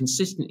 powerful,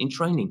 consistent in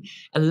training,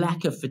 a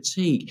lack of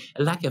fatigue,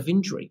 a lack of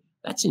injury.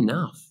 That's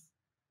enough.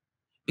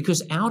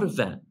 Because out of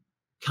that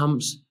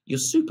comes your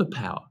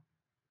superpower,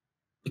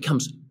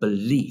 becomes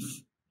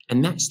belief.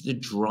 And that's the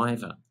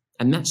driver.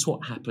 And that's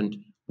what happened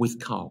with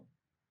Carl.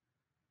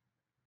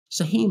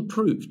 So he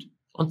improved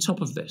on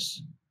top of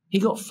this. He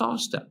got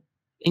faster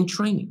in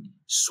training,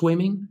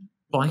 swimming,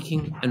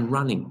 biking and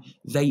running.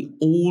 They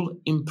all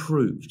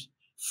improved.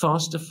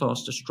 Faster,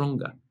 faster,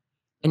 stronger.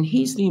 And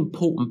here's the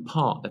important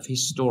part of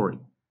his story.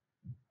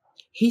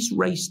 His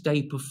race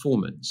day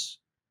performance,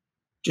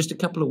 just a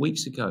couple of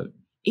weeks ago,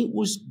 it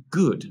was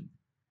good.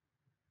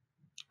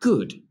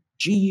 Good.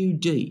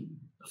 G-U-D.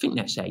 I think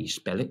that's how you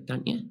spell it,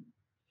 don't you?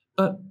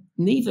 But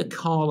neither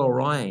Carl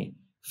or I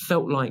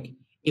felt like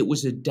it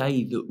was a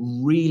day that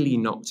really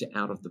knocked it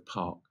out of the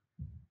park.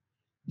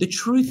 The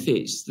truth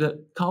is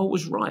that Carl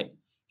was right.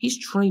 His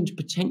trained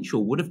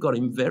potential would have got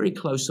him very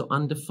close or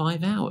under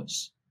 5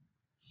 hours.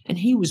 And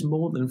he was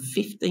more than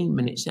 15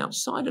 minutes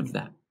outside of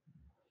that.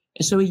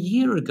 And so a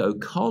year ago,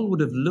 Carl would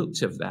have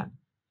looked at that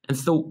and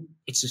thought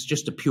it's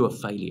just a pure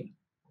failure.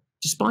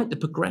 Despite the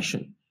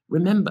progression,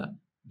 remember,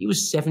 he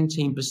was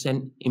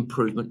 17%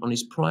 improvement on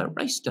his prior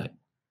race day.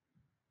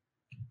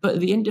 But at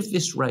the end of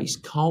this race,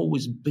 Carl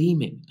was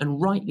beaming,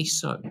 and rightly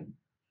so,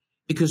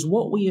 because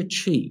what we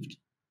achieved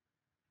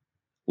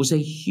was a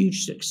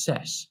huge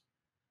success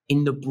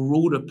in the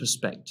broader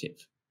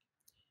perspective.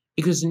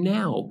 Because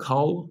now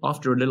Carl,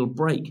 after a little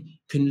break,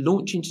 can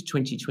launch into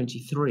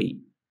 2023,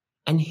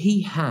 and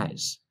he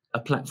has a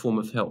platform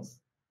of health.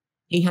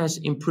 He has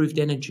improved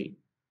energy.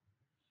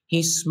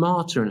 He's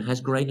smarter and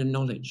has greater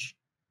knowledge.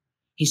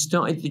 He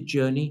started the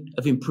journey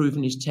of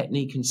improving his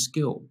technique and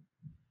skill.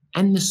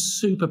 And the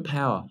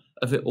superpower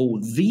of it all,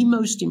 the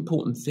most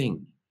important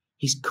thing,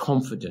 he's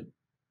confident.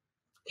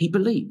 He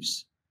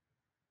believes.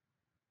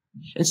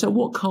 And so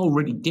what Carl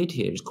really did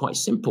here is quite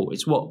simple.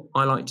 It's what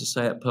I like to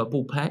say at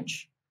Purple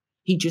Patch.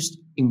 He just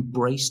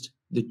embraced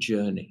the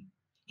journey.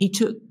 He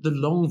took the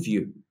long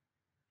view.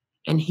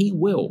 And he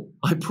will,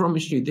 I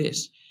promise you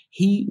this,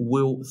 he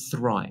will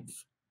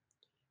thrive.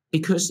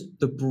 Because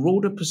the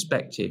broader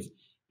perspective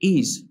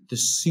is the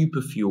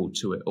super fuel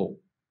to it all.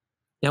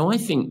 Now, I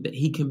think that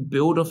he can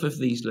build off of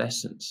these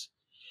lessons.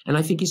 And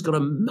I think he's got a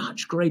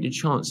much greater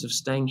chance of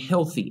staying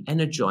healthy,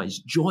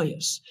 energized,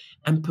 joyous,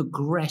 and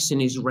progress in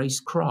his race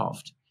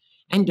craft.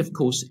 And of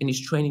course, in his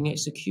training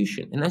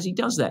execution. And as he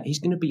does that, he's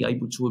going to be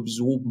able to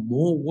absorb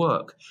more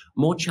work,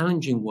 more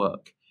challenging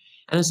work.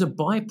 And as a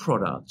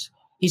byproduct,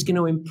 he's going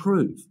to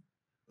improve.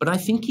 But I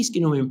think he's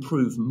going to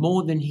improve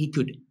more than he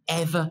could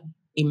ever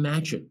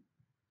imagine.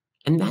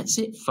 And that's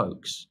it,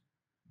 folks.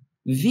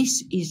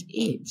 This is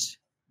it.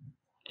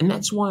 And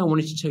that's why I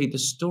wanted to tell you the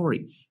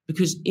story.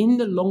 Because in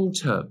the long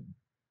term,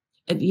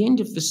 at the end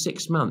of the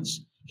 6 months,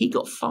 he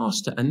got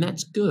faster, and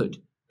that's good.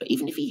 But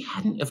even if he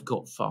hadn't have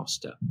got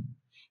faster,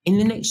 in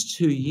the next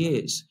 2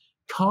 years,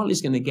 Carl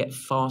is going to get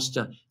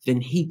faster than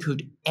he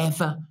could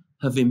ever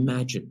have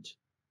imagined.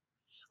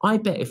 I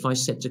bet if I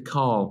said to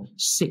Carl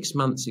 6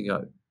 months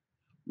ago,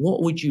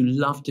 what would you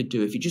love to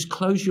do? If you just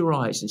close your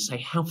eyes and say,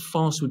 how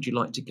fast would you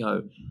like to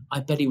go? I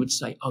bet he would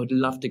say, I would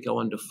love to go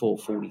under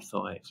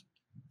 4:45.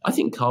 I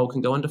think Carl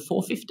can go under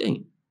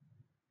 4:15.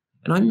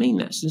 And I mean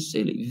that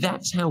sincerely.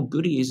 That's how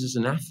good he is as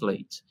an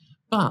athlete.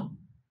 But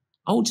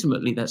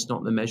ultimately, that's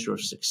not the measure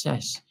of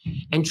success.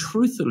 And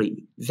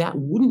truthfully, that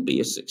wouldn't be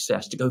a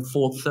success to go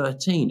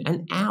 4:13,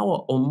 an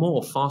hour or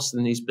more faster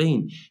than he's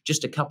been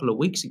just a couple of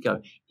weeks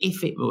ago,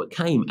 if it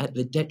came at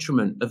the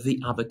detriment of the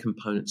other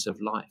components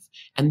of life.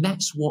 And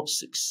that's what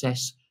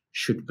success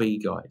should be,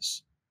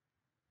 guys.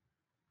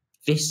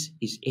 This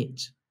is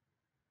it.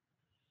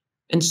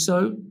 And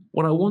so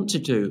what I want to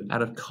do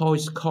out of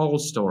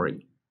Carl's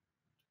story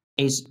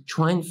is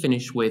try and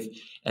finish with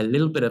a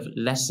little bit of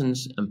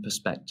lessons and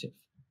perspective.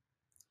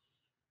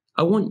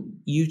 I want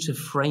you to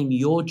frame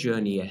your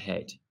journey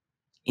ahead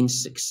in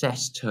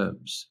success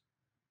terms.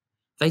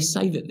 They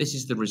say that this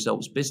is the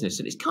results business,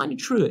 and it's kind of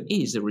true. It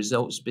is a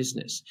results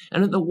business.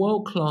 And at the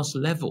world-class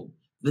level,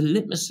 the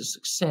litmus of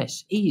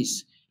success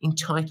is in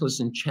titles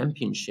and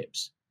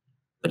championships.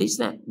 But is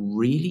that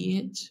really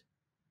it?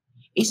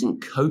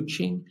 Isn't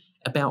coaching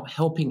about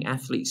helping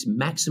athletes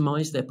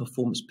maximize their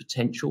performance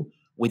potential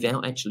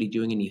without actually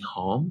doing any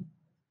harm?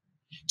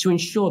 To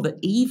ensure that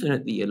even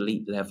at the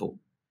elite level,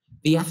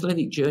 the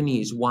athletic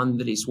journey is one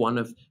that is one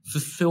of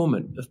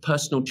fulfillment, of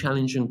personal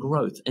challenge and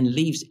growth, and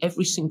leaves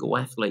every single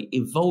athlete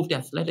evolved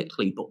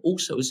athletically, but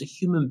also as a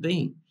human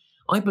being.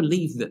 I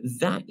believe that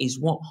that is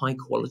what high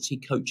quality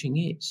coaching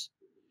is.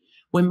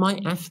 When my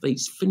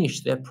athletes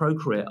finish their pro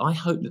career, I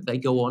hope that they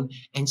go on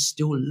and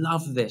still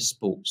love their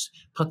sports,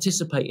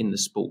 participate in the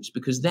sports,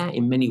 because that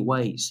in many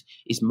ways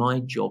is my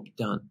job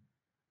done.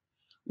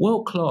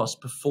 World-class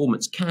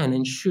performance can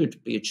and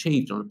should be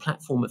achieved on a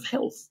platform of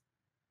health.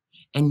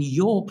 And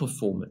your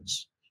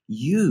performance,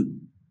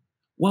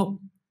 well,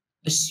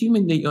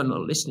 assuming that you're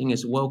not listening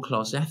as a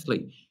world-class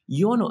athlete,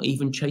 you're not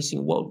even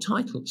chasing world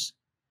titles.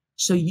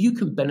 So you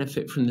can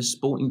benefit from the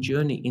sporting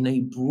journey in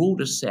a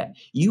broader set.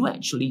 You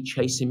actually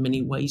chase in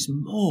many ways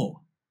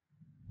more.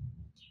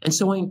 And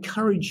so I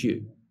encourage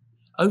you,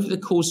 over the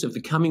course of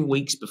the coming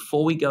weeks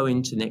before we go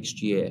into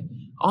next year,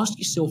 ask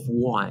yourself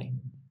why.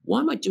 Why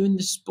am I doing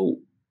this sport?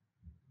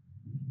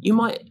 You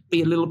might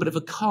be a little bit of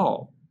a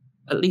Carl,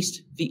 at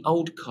least the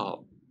old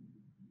Carl.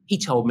 He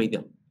told me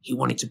that he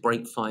wanted to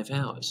break 5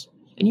 hours.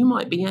 And you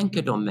might be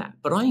anchored on that.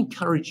 But I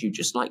encourage you,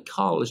 just like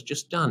Carl has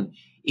just done,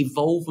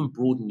 evolve and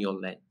broaden your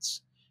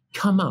lens.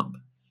 Come up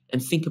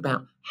and think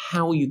about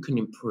how you can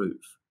improve.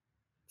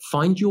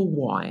 Find your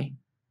why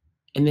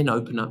and then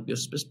open up your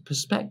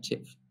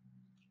perspective.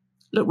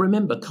 Look,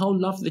 remember, Carl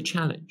loved the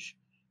challenge,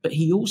 but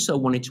he also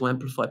wanted to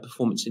amplify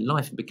performance in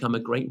life and become a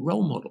great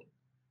role model.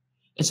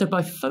 And so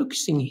by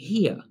focusing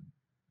here,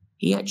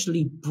 he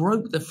actually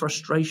broke the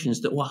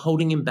frustrations that were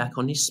holding him back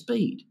on his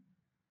speed.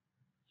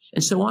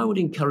 And so I would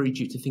encourage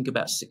you to think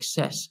about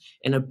success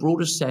in a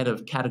broader set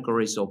of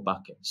categories or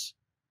buckets.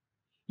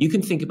 You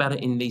can think about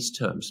it in these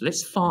terms.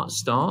 Let's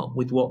start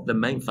with what the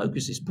main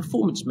focus is,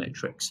 performance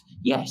metrics.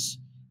 Yes,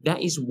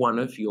 that is one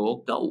of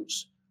your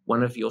goals,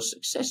 one of your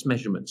success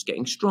measurements,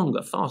 getting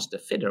stronger, faster,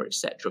 fitter,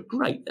 etc.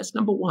 Great, that's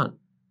number one.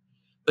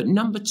 But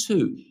number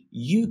two,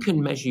 you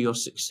can measure your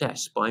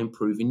success by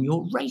improving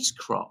your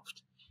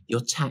racecraft,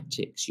 your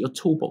tactics, your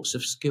toolbox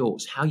of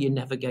skills, how you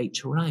navigate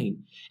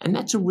terrain. And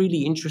that's a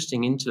really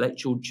interesting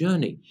intellectual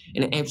journey.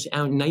 And it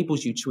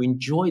enables you to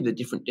enjoy the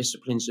different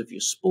disciplines of your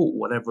sport,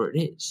 whatever it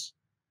is.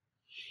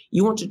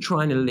 You want to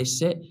try and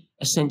elicit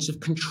a sense of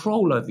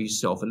control over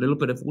yourself, a little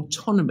bit of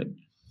autonomy.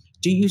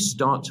 Do you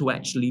start to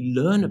actually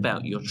learn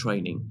about your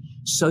training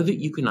so that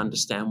you can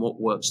understand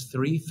what works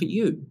for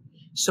you?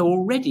 So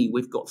already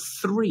we've got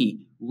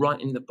 3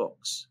 right in the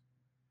box.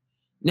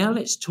 Now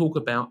let's talk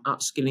about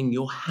upskilling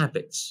your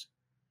habits,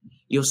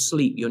 your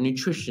sleep, your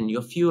nutrition,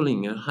 your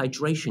fueling, your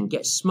hydration.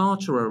 Get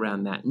smarter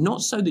around that,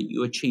 not so that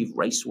you achieve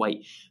race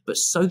weight, but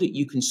so that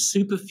you can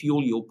super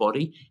fuel your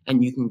body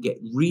and you can get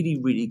really,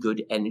 really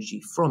good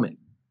energy from it.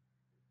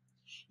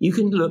 You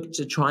can look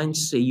to try and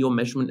see your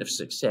measurement of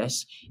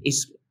success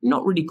is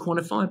not really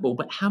quantifiable,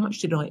 but how much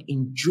did I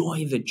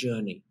enjoy the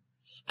journey?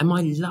 Am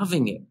I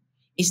loving it?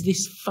 Is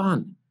this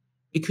fun?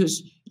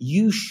 Because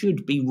you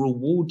should be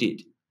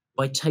rewarded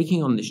by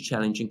taking on this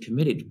challenge and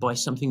committed by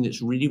something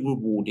that's really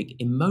rewarding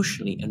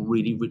emotionally and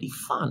really, really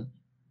fun.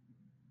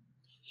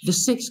 The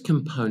 6th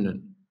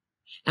component,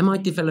 am I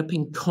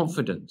developing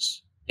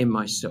confidence in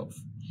myself?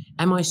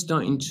 Am I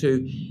starting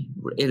to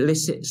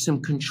elicit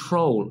some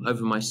control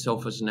over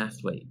myself as an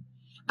athlete?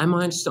 Am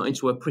I starting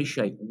to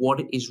appreciate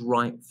what is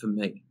right for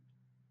me?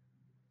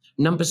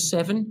 Number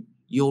 7,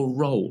 your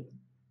role.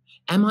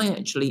 Am I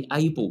actually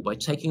able, by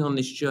taking on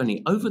this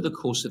journey over the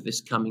course of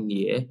this coming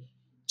year,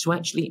 to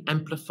actually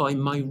amplify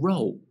my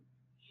role?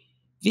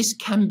 This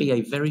can be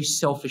a very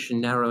selfish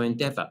and narrow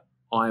endeavor.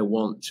 I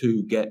want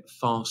to get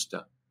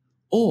faster.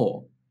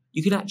 Or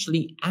you could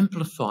actually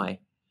amplify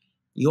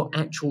your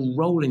actual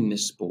role in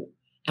this sport.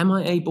 Am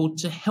I able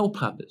to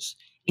help others,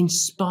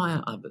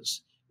 inspire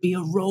others, be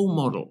a role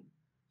model,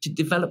 to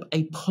develop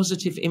a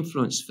positive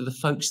influence for the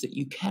folks that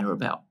you care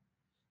about?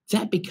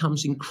 That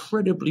becomes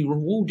incredibly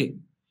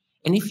rewarding.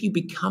 And if you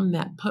become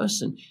that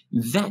person,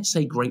 that's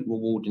a great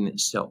reward in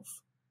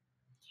itself.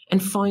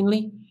 And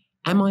finally,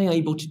 am I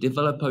able to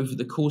develop over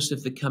the course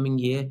of the coming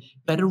year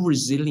better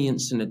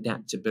resilience and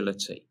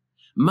adaptability?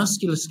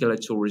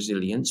 Musculoskeletal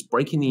resilience,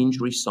 breaking the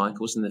injury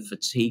cycles and the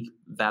fatigue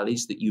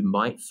valleys that you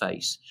might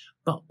face,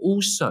 but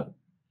also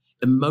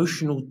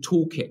emotional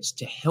toolkits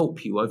to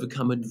help you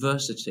overcome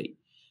adversity,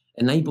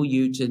 enable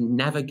you to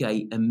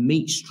navigate and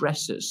meet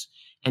stressors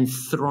and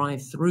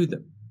thrive through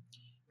them.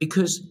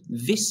 Because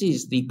this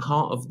is the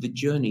part of the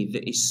journey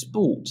that is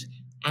sport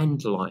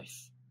and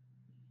life.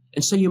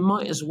 And so you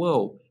might as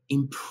well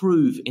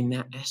improve in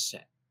that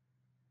asset.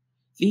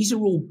 These are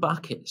all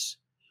buckets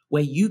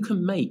where you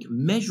can make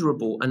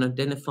measurable and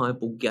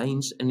identifiable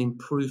gains and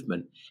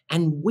improvement.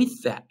 And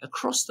with that,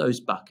 across those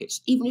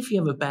buckets, even if you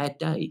have a bad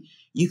day,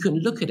 you can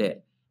look at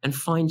it and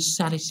find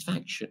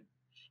satisfaction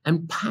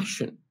and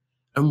passion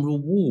and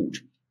reward,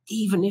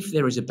 even if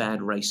there is a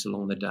bad race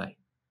along the day.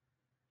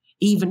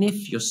 Even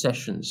if your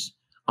sessions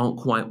aren't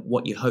quite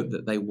what you hope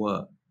that they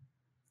were.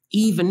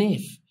 Even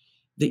if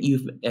that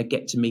you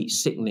get to meet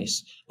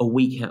sickness a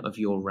week out of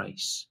your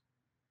race.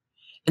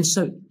 And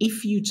so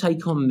if you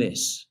take on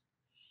this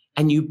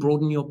and you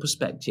broaden your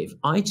perspective,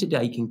 I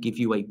today can give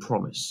you a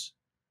promise.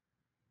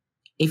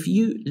 If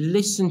you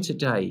listen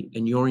today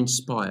and you're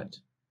inspired,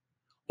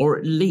 or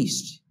at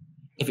least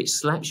if it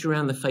slaps you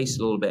around the face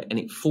a little bit and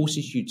it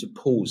forces you to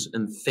pause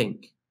and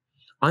think,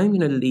 I'm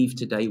going to leave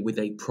today with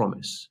a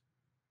promise.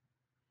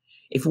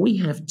 If we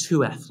have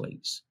 2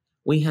 athletes,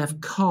 we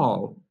have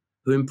Carl,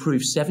 who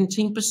improved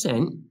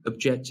 17%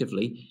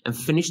 objectively and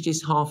finished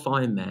his half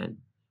Ironman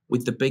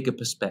with the bigger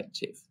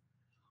perspective.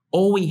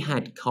 Or we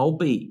had Carl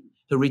B,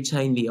 who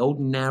retained the old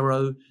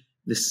narrow,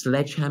 the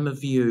sledgehammer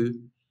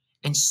view,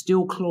 and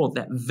still clawed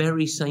that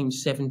very same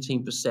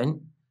 17%,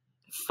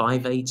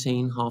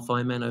 518 half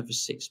Ironman over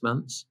 6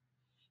 months.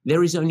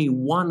 There is only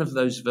one of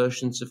those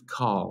versions of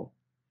Carl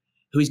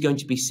who is going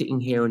to be sitting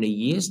here in a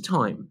year's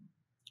time,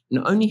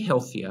 not only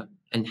healthier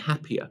and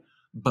happier,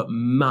 but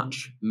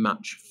much,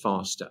 much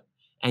faster.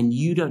 And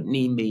you don't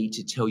need me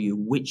to tell you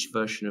which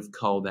version of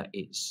Carl that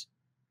is.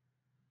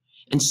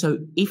 And so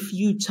if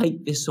you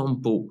take this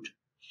on board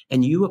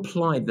and you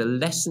apply the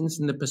lessons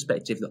and the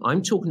perspective that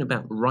I'm talking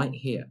about right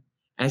here,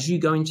 as you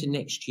go into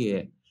next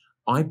year,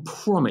 I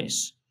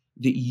promise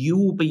that you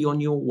will be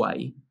on your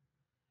way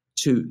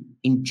to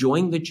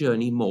enjoying the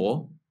journey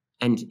more.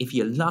 And if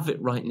you love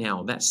it right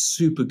now, that's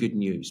super good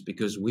news,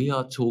 because we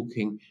are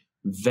talking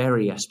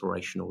very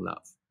aspirational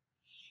love.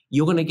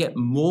 You're going to get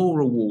more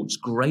rewards,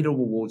 greater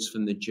rewards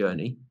from the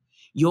journey.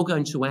 You're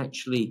going to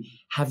actually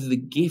have the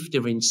gift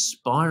of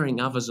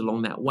inspiring others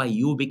along that way.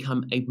 You will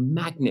become a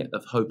magnet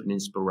of hope and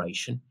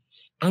inspiration.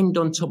 And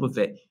on top of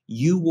it,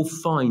 you will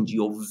find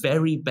your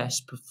very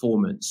best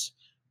performance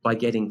by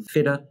getting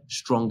fitter,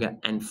 stronger,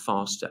 and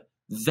faster.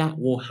 That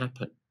will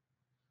happen.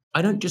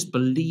 I don't just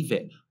believe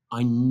it,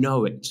 I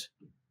know it.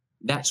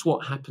 That's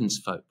what happens,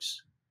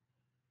 folks.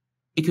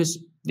 Because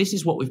this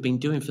is what we've been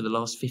doing for the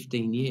last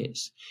 15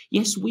 years.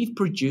 Yes, we've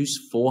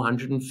produced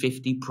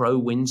 450 pro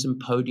wins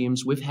and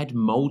podiums. We've had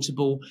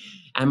multiple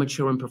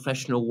amateur and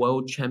professional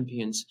world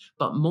champions.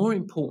 But more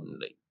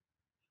importantly,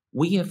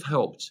 we have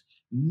helped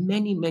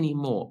many, many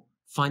more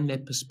find their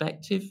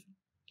perspective,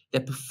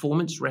 their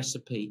performance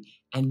recipe,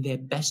 and their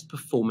best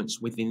performance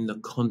within the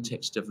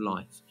context of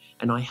life.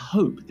 And I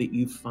hope that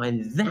you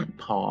find that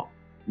part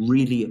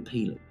really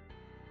appealing.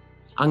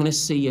 I'm going to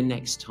see you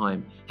next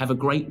time. Have a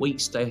great week.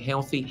 Stay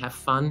healthy. Have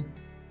fun.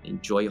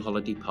 Enjoy your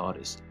holiday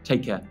parties.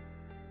 Take care.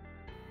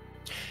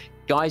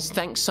 Guys,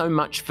 thanks so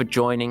much for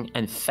joining,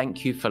 and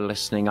thank you for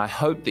listening. I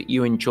hope that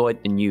you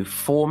enjoyed the new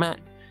format.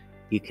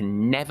 You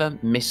can never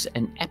miss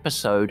an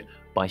episode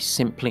by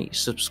simply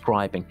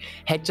subscribing.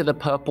 Head to the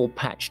Purple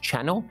Patch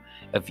channel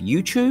of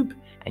YouTube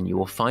and you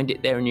will find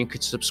it there, and you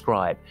could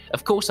subscribe.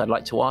 Of course, I'd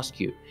like to ask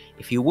you,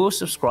 if you will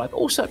subscribe,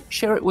 also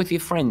share it with your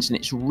friends, and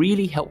it's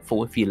really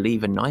helpful if you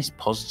leave a nice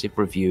positive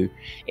review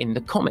in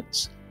the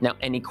comments. Now,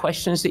 any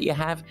questions that you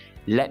have,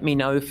 let me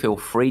know. Feel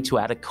free to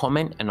add a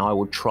comment and I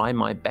will try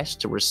my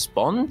best to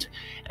respond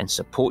and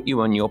support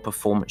you on your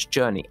performance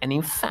journey. And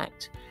in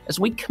fact, as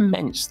we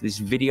commence this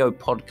video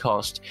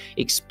podcast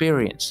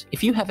experience,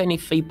 if you have any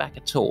feedback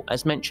at all,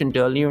 as mentioned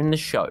earlier in the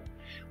show,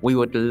 we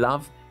would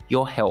love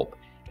your help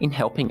in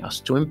helping us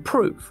to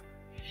improve.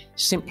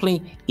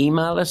 Simply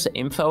email us at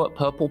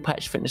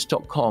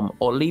info@purplepatchfitness.com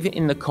or leave it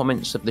in the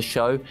comments of the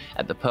show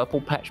at the Purple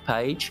Patch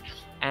page,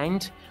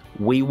 and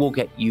we will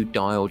get you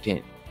dialed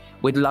in.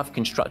 We'd love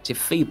constructive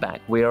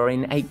feedback. We are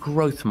in a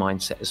growth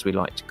mindset, as we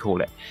like to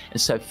call it. And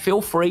so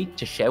feel free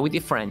to share with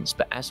your friends.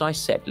 But as I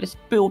said, let's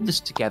build this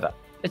together.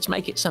 Let's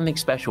make it something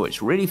special.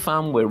 It's really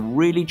fun. We're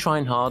really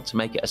trying hard to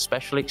make it a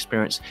special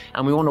experience,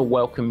 and we want to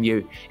welcome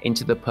you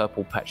into the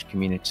Purple Patch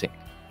community.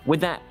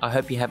 With that, I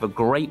hope you have a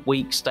great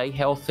week. Stay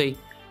healthy,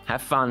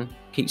 have fun,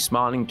 keep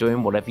smiling,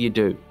 doing whatever you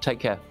do. Take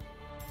care.